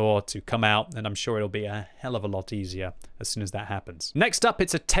Onslaught store to come out, and I'm sure it'll be a hell of a lot easier as soon as that happens. Next up,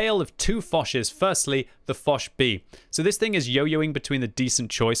 it's a tale of two Foshes. Firstly, the Fosh B. So this thing is yo-yoing between the decent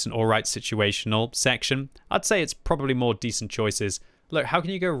choice and alright situational section. I'd say it's probably more decent choices. Look, how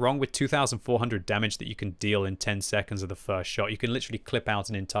can you go wrong with 2,400 damage that you can deal in 10 seconds of the first shot? You can literally clip out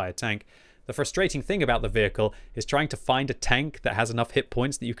an entire tank. The frustrating thing about the vehicle is trying to find a tank that has enough hit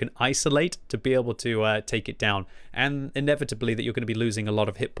points that you can isolate to be able to take it down, and inevitably that you're going to be losing a lot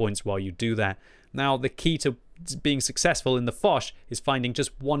of hit points while you do that. Now, the key to being successful in the Fosh is finding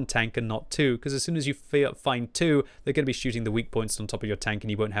just one tank and not two, because as soon as you find two, they're going to be shooting the weak points on top of your tank, and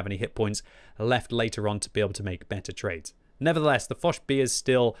you won't have any hit points left later on to be able to make better trades. Nevertheless, the Fosh B is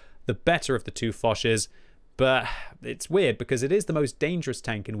still the better of the two Foshes, but it's weird because it is the most dangerous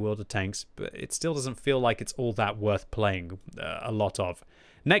tank in World of Tanks, but it still doesn't feel like it's all that worth playing a lot of.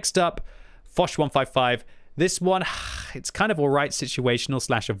 Next up, Fosh 155. This one, it's kind of alright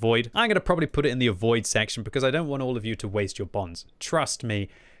situational / avoid. I'm going to probably put it in the avoid section because I don't want all of you to waste your bonds. Trust me,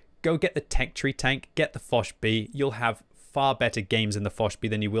 go get the Tech Tree tank, get the Fosh B. You'll have far better games in the Fosh B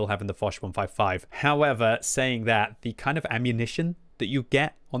than you will have in the Fosh 155. However, saying that, the kind of ammunition that you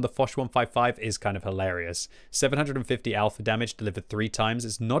get on the Fosh 155 is kind of hilarious. 750 alpha damage delivered 3 times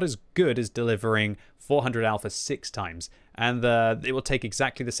is not as good as delivering 400 alpha 6 times, and it will take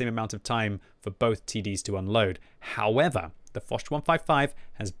exactly the same amount of time for both TDs to unload. However, the Fosh 155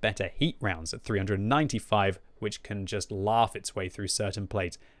 has better heat rounds at 395, which can just laugh its way through certain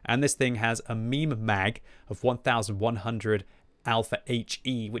plates, and this thing has a meme mag of 1100 alpha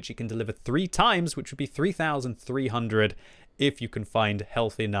HE, which you can deliver 3 times, which would be 3,300 if you can find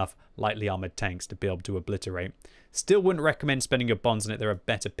healthy enough lightly armored tanks to be able to obliterate. Still wouldn't recommend spending your bonds on it. There are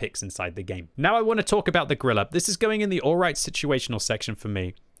better picks inside the game. Now I want to talk about the Gorilla. This is going in the alright situational section for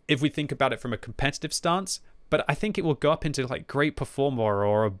me, if we think about it from a competitive stance, but I think it will go up into like great performer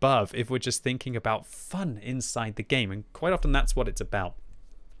or above if we're just thinking about fun inside the game, and quite often that's what it's about.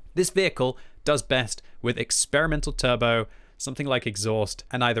 This vehicle does best with experimental turbo, something like exhaust,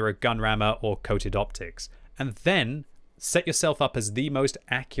 and either a gun rammer or coated optics. And then set yourself up as the most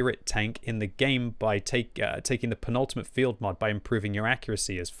accurate tank in the game by taking the penultimate field mod by improving your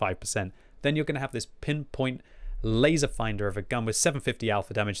accuracy as 5%. Then you're going to have this pinpoint laser finder of a gun with 750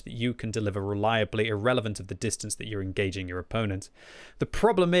 alpha damage that you can deliver reliably, irrelevant of the distance that you're engaging your opponent. The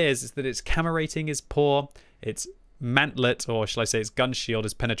problem is that its camera rating is poor, its mantlet, or shall I say its gun shield,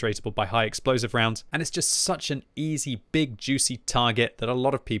 is penetratable by high explosive rounds, and it's just such an easy, big, juicy target that a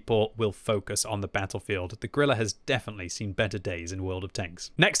lot of people will focus on the battlefield. The Gorilla has definitely seen better days in World of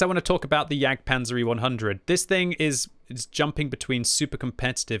Tanks. Next, I want to talk about the Jagdpanzer 100. This thing is jumping between super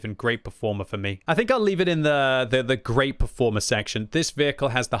competitive and great performer for me. I think I'll leave it in the great performer section. This vehicle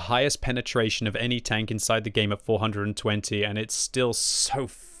has the highest penetration of any tank inside the game at 420, and it's still so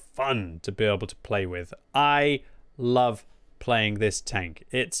fun to be able to play with. I love playing this tank.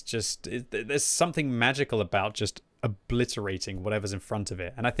 It's just, there's something magical about just obliterating whatever's in front of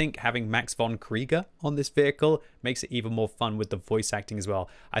it. And I think having Max von Krieger on this vehicle makes it even more fun with the voice acting as well.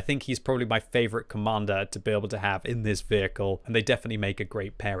 I think he's probably my favorite commander to be able to have in this vehicle, and they definitely make a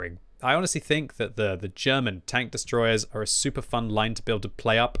great pairing. I honestly think that the German tank destroyers are a super fun line to be able to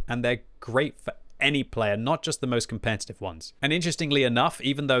play up, and they're great for any player, not just the most competitive ones. And interestingly enough,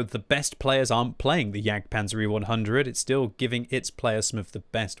 even though the best players aren't playing the Jagdpanzer 100, it's still giving its players some of the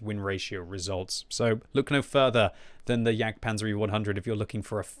best win ratio results. So look no further than the Jagdpanzer 100 if you're looking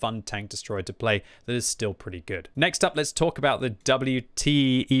for a fun tank destroyer to play that is still pretty good. Next up, let's talk about the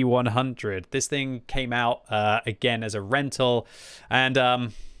WT 100. This thing came out again as a rental, and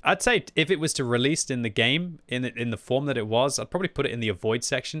I'd say if it was to release in the game in the form that it was, I'd probably put it in the avoid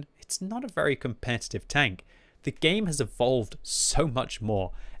section. It's not a very competitive tank. The game has evolved so much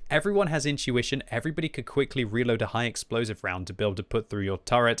more. Everyone has intuition. Everybody could quickly reload a high explosive round to be able to put through your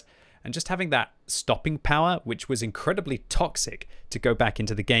turret. And just having that stopping power, which was incredibly toxic to go back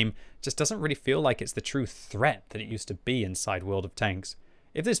into the game, just doesn't really feel like it's the true threat that it used to be inside World of Tanks.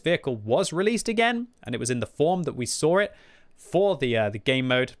 If this vehicle was released again, and it was in the form that we saw it, for the game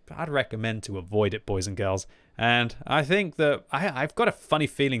mode, I'd recommend to avoid it, boys and girls. And I think that I've got a funny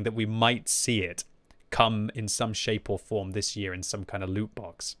feeling that we might see it come in some shape or form this year in some kind of loot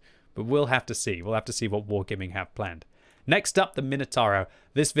box. But we'll have to see. We'll have to see what Wargaming have planned. Next up, the Minotauro.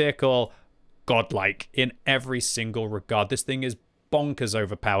 This vehicle, godlike in every single regard. This thing is bonkers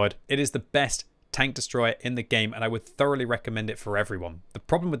overpowered. It is the best tank destroyer in the game, and I would thoroughly recommend it for everyone. The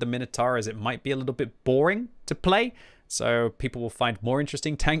problem with the Minotaur is it might be a little bit boring to play, so people will find more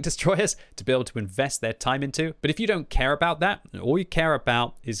interesting tank destroyers to be able to invest their time into. But if you don't care about that, and all you care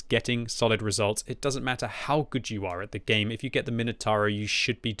about is getting solid results, it doesn't matter how good you are at the game. If you get the Minotaur, you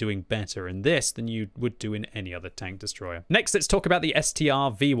should be doing better in this than you would do in any other tank destroyer. Next, let's talk about the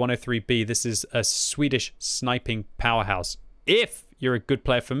STR V103B. This is a Swedish sniping powerhouse. If you're a good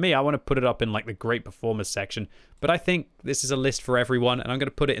player, for me, I want to put it up in like the great performers section, but I think this is a list for everyone, and I'm going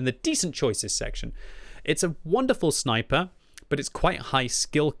to put it in the decent choices section. It's a wonderful sniper, but it's quite high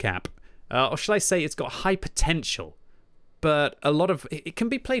skill cap. Or should I say it's got high potential, but a lot of it can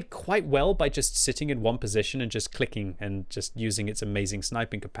be played quite well by just sitting in one position and just clicking and just using its amazing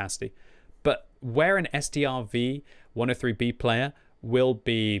sniping capacity. But where an SDRV 103B player will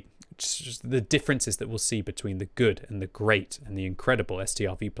be, just the differences that we'll see between the good and the great and the incredible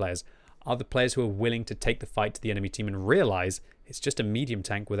SDRV players are the players who are willing to take the fight to the enemy team and realize it's just a medium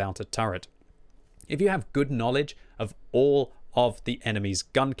tank without a turret. If you have good knowledge of all of the enemy's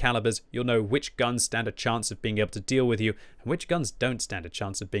gun calibers, you'll know which guns stand a chance of being able to deal with you and which guns don't stand a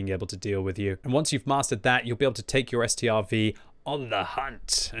chance of being able to deal with you. And once you've mastered that, you'll be able to take your STRV on the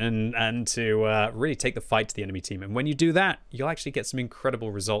hunt and to really take the fight to the enemy team. And when you do that, you'll actually get some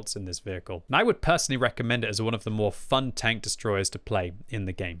incredible results in this vehicle. And I would personally recommend it as one of the more fun tank destroyers to play in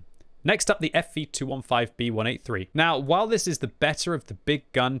the game. Next up, the FV215B183. Now, while this is the better of the big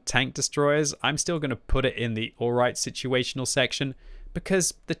gun tank destroyers, I'm still going to put it in the alright situational section,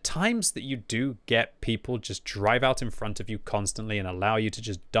 because the times that you do get people just drive out in front of you constantly and allow you to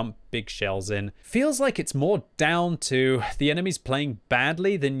just dump big shells in, feels like it's more down to the enemies playing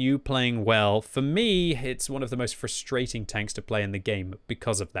badly than you playing well. For me, it's one of the most frustrating tanks to play in the game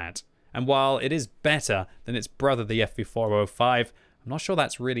because of that. And while it is better than its brother, the FV405, I'm not sure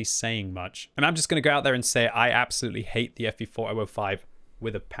that's really saying much. And I'm just going to go out there and say I absolutely hate the FV405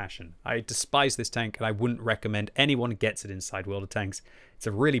 with a passion. I despise this tank, and I wouldn't recommend anyone gets it inside World of Tanks. It's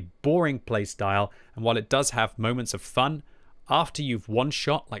a really boring play style, and while it does have moments of fun, after you've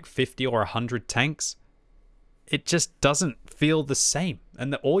one-shot like 50 or 100 tanks, it just doesn't feel the same.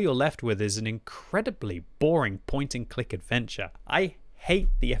 And all you're left with is an incredibly boring point-and-click adventure. I hate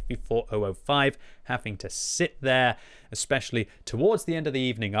the FV4005 having to sit there, especially towards the end of the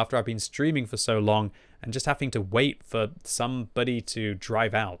evening after I've been streaming for so long, and just having to wait for somebody to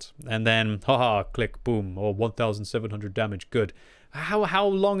drive out and then haha, click, boom, or 1,700 damage, good. How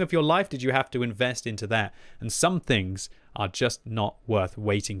long of your life did you have to invest into that? And some things are just not worth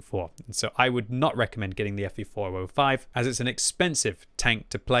waiting for. And so I would not recommend getting the FV405, as it's an expensive tank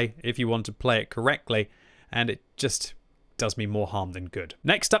to play if you want to play it correctly, and it just does me more harm than good.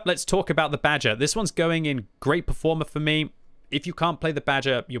 Next up, let's talk about the Badger. This one's going in great performer for me. If you can't play the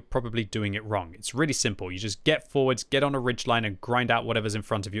Badger, you're probably doing it wrong. It's really simple. You just get forwards, get on a ridgeline, and grind out whatever's in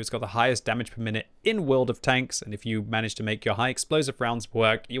front of you. It's got the highest damage per minute in World of Tanks, and if you manage to make your high explosive rounds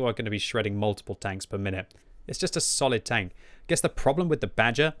work, you are going to be shredding multiple tanks per minute. It's just a solid tank. I guess the problem with the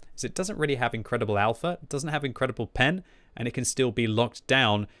Badger is it doesn't really have incredible alpha, it doesn't have incredible pen, and it can still be locked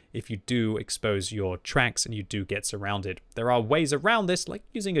down if you do expose your tracks and you do get surrounded. There are ways around this, like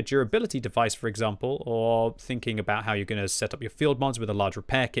using a durability device, for example, or thinking about how you're going to set up your field mods with a large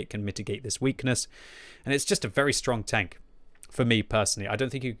repair kit can mitigate this weakness. And it's just a very strong tank. For me personally, I don't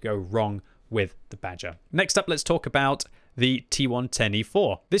think you could go wrong with the Badger. Next up, let's talk about the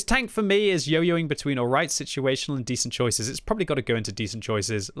T110E4. This tank for me is yo-yoing between alright situational and decent choices. It's probably got to go into decent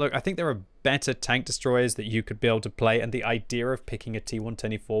choices. Look, I think there are better tank destroyers that you could be able to play, and the idea of picking a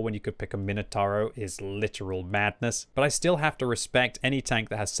T110E4 when you could pick a Minotauro is literal madness. But I still have to respect any tank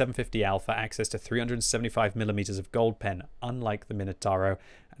that has 750 alpha, access to 375mm of gold pen, unlike the Minotauro,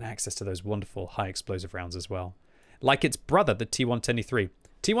 and access to those wonderful high explosive rounds as well. Like its brother, the T110E3.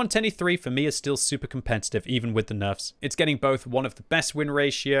 T110E3 for me is still super competitive even with the nerfs. It's getting both one of the best win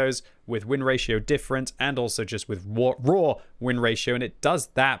ratios with win ratio difference and also just with raw win ratio, and it does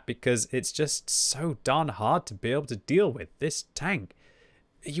that because it's just so darn hard to be able to deal with this tank.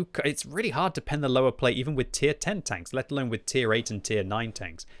 It's really hard to pen the lower plate even with tier 10 tanks, let alone with tier 8 and tier 9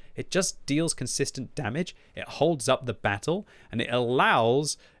 tanks. It just deals consistent damage, it holds up the battle, and it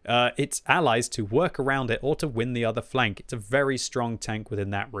allows its allies to work around it or to win the other flank. It's a very strong tank within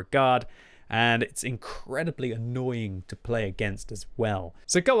that regard, and it's incredibly annoying to play against as well.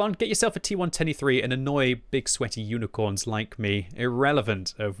 So go on, get yourself a T110E3 and annoy big sweaty unicorns like me,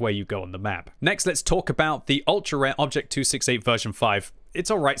 irrelevant of where you go on the map. Next, let's talk about the ultra rare Object 268 version 5. It's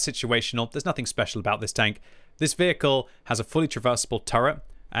alright situational, there's nothing special about this tank. This vehicle has a fully traversable turret,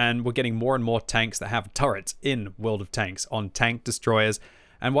 and we're getting more and more tanks that have turrets in World of Tanks on tank destroyers.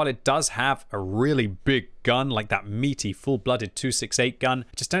 And while it does have a really big gun, like that meaty, full-blooded 268 gun,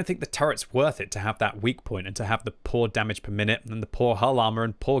 I just don't think the turret's worth it to have that weak point and to have the poor damage per minute and the poor hull armor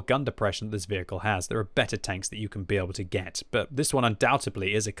and poor gun depression that this vehicle has. There are better tanks that you can be able to get, but this one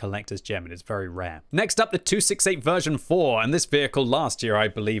undoubtedly is a collector's gem and it's very rare. Next up, the 268 version 4, and this vehicle last year, I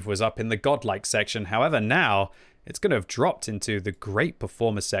believe, was up in the godlike section. However, now it's going to have dropped into the great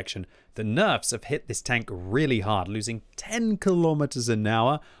performer section. The nerfs have hit this tank really hard, losing 10 kilometers an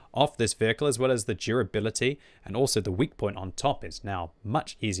hour off this vehicle, as well as the durability, and also the weak point on top is now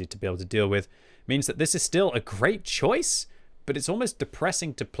much easier to be able to deal with. Means that this is still a great choice, but it's almost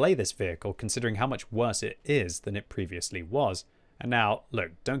depressing to play this vehicle considering how much worse it is than it previously was. And now,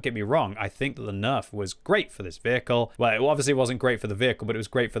 look, don't get me wrong, I think that the nerf was great for this vehicle. Well, it obviously wasn't great for the vehicle, but it was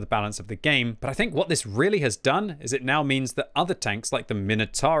great for the balance of the game. But I think what this really has done is it now means that other tanks like the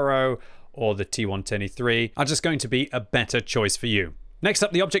Minotauro or the T123 are just going to be a better choice for you. Next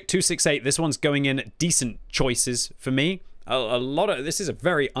up, the Object 268. This one's going in decent choices for me. This is a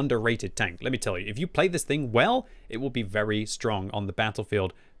very underrated tank. Let me tell you, if you play this thing well, it will be very strong on the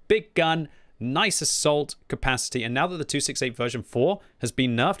battlefield. Big gun, nice assault capacity, and now that the 268 version 4 has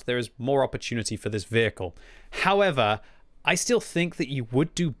been nerfed, there is more opportunity for this vehicle. However, I still think that you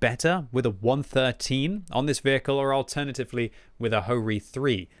would do better with a 113 on this vehicle, or alternatively with a Ho-Ri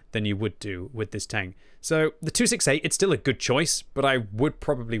 3 than you would do with this tank. So the 268, it's still a good choice, but I would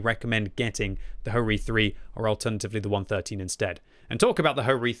probably recommend getting the Ho-Ri 3 or alternatively the 113 instead. And talk about the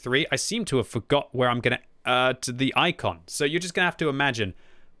Ho-Ri 3, I seem to have forgot where I'm going to the icon. So you're just going to have to imagine,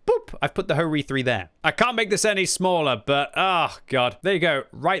 boop, I've put the Ho-Ri 3 there. I can't make this any smaller, but oh god. There you go,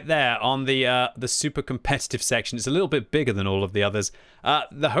 right there on the super competitive section. It's a little bit bigger than all of the others.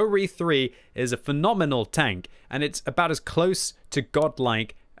 The Ho-Ri 3 is a phenomenal tank, and it's about as close to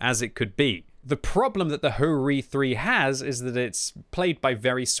godlike as it could be. The problem that the Ho-Ri 3 has is that it's played by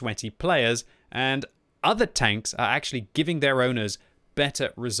very sweaty players, and other tanks are actually giving their owners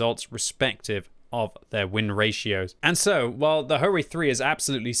better results respective of their win ratios. And so, while the Ho-Ri 3 is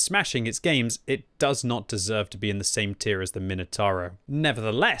absolutely smashing its games, it does not deserve to be in the same tier as the Minotauro.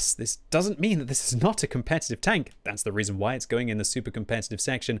 Nevertheless, this doesn't mean that this is not a competitive tank. That's the reason why it's going in the super competitive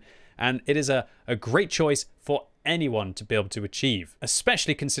section, and it is a great choice for anyone to be able to achieve,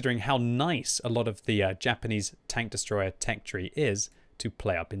 especially considering how nice a lot of the Japanese tank destroyer tech tree is to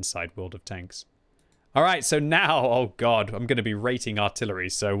play up inside World of Tanks. All right, so now, oh god, I'm going to be rating artillery.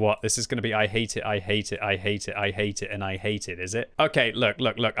 So what? This is going to be I hate it, I hate it, I hate it, I hate it, and I hate it, is it? Okay, look.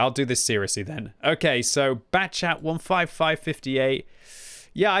 I'll do this seriously then. Okay, so Batchat 15558.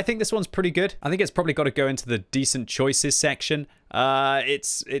 Yeah, I think this one's pretty good. I think it's probably got to go into the decent choices section.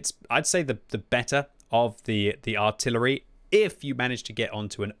 It's I'd say the better of the artillery if you manage to get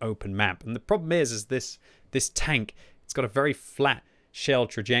onto an open map. And the problem is this tank, it's got a very flat shell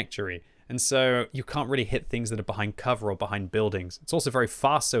trajectory. And so you can't really hit things that are behind cover or behind buildings. It's also very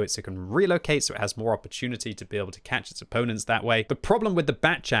fast, so it can relocate, so it has more opportunity to be able to catch its opponents that way. The problem with the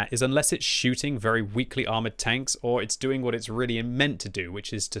Batchat is unless it's shooting very weakly armored tanks, or it's doing what it's really meant to do,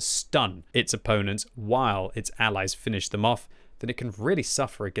 which is to stun its opponents while its allies finish them off, then it can really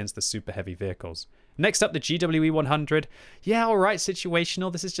suffer against the super heavy vehicles. Next up, the GWE 100. Yeah, all right,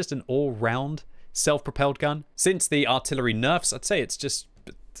 situational. This is just an all-round self-propelled gun. Since the artillery nerfs, I'd say it's just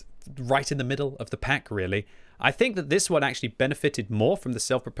right in the middle of the pack, really. I think that this one actually benefited more from the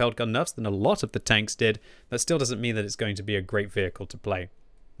self-propelled gun nerfs than a lot of the tanks did. That still doesn't mean that it's going to be a great vehicle to play.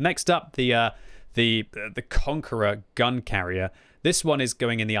 Next up, the Conqueror gun carrier. This one is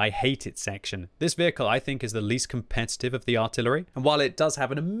going in the I hate it section. This vehicle, I think, is the least competitive of the artillery. And while it does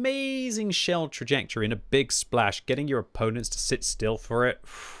have an amazing shell trajectory and a big splash, getting your opponents to sit still for it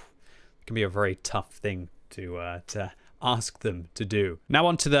can be a very tough thing to ask them to do. Now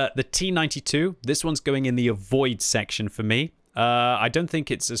on to the T92. This one's going in the avoid section for me. I don't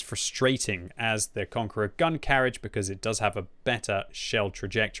think it's as frustrating as the Conqueror gun carriage because it does have a better shell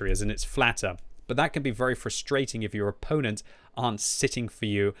trajectory, as in it's flatter. But that can be very frustrating if your opponents aren't sitting for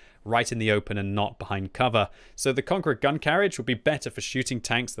you right in the open and not behind cover. So the Conqueror gun carriage will be better for shooting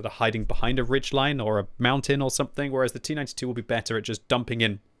tanks that are hiding behind a ridgeline or a mountain or something, whereas the T92 will be better at just dumping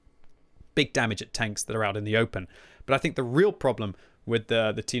in big damage at tanks that are out in the open. But I think the real problem with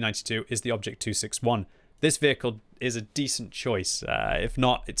the T92 is the Object 261. This vehicle is a decent choice. If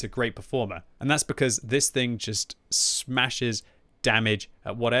not, it's a great performer. And that's because this thing just smashes damage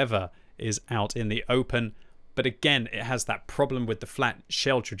at whatever is out in the open. But again, it has that problem with the flat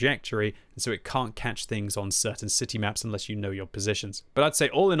shell trajectory, and so it can't catch things on certain city maps unless you know your positions. But I'd say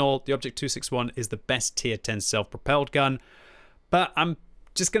all in all, the Object 261 is the best tier 10 self-propelled gun. But I'm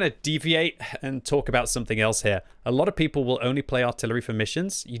just going to deviate and talk about something else here. A lot of people will only play artillery for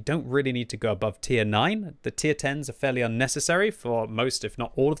missions. You don't really need to go above tier 9. The tier 10s are fairly unnecessary for most, if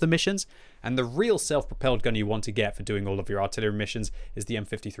not all of the missions. And the real self-propelled gun you want to get for doing all of your artillery missions is the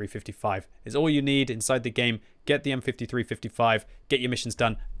M5355. It's all you need inside the game. Get the M5355, get your missions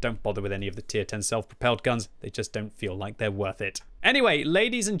done. Don't bother with any of the tier 10 self-propelled guns. They just don't feel like they're worth it. Anyway,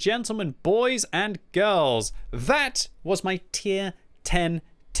 ladies and gentlemen, boys and girls, that was my tier 10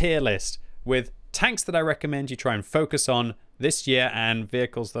 tier list with tanks that I recommend you try and focus on this year and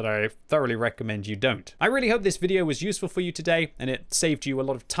vehicles that I thoroughly recommend you don't. I really hope this video was useful for you today and it saved you a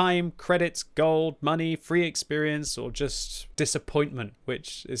lot of time, credits, gold, money, free experience, or just disappointment,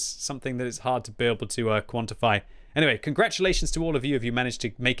 which is something that is hard to be able to quantify. Anyway, congratulations to all of you if you managed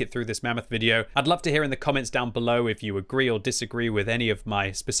to make it through this mammoth video. I'd love to hear in the comments down below if you agree or disagree with any of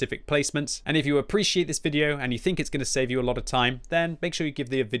my specific placements. And if you appreciate this video and you think it's going to save you a lot of time, then make sure you give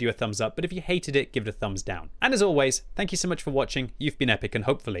the video a thumbs up. But if you hated it, give it a thumbs down. And as always, thank you so much for watching. You've been epic and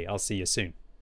hopefully I'll see you soon.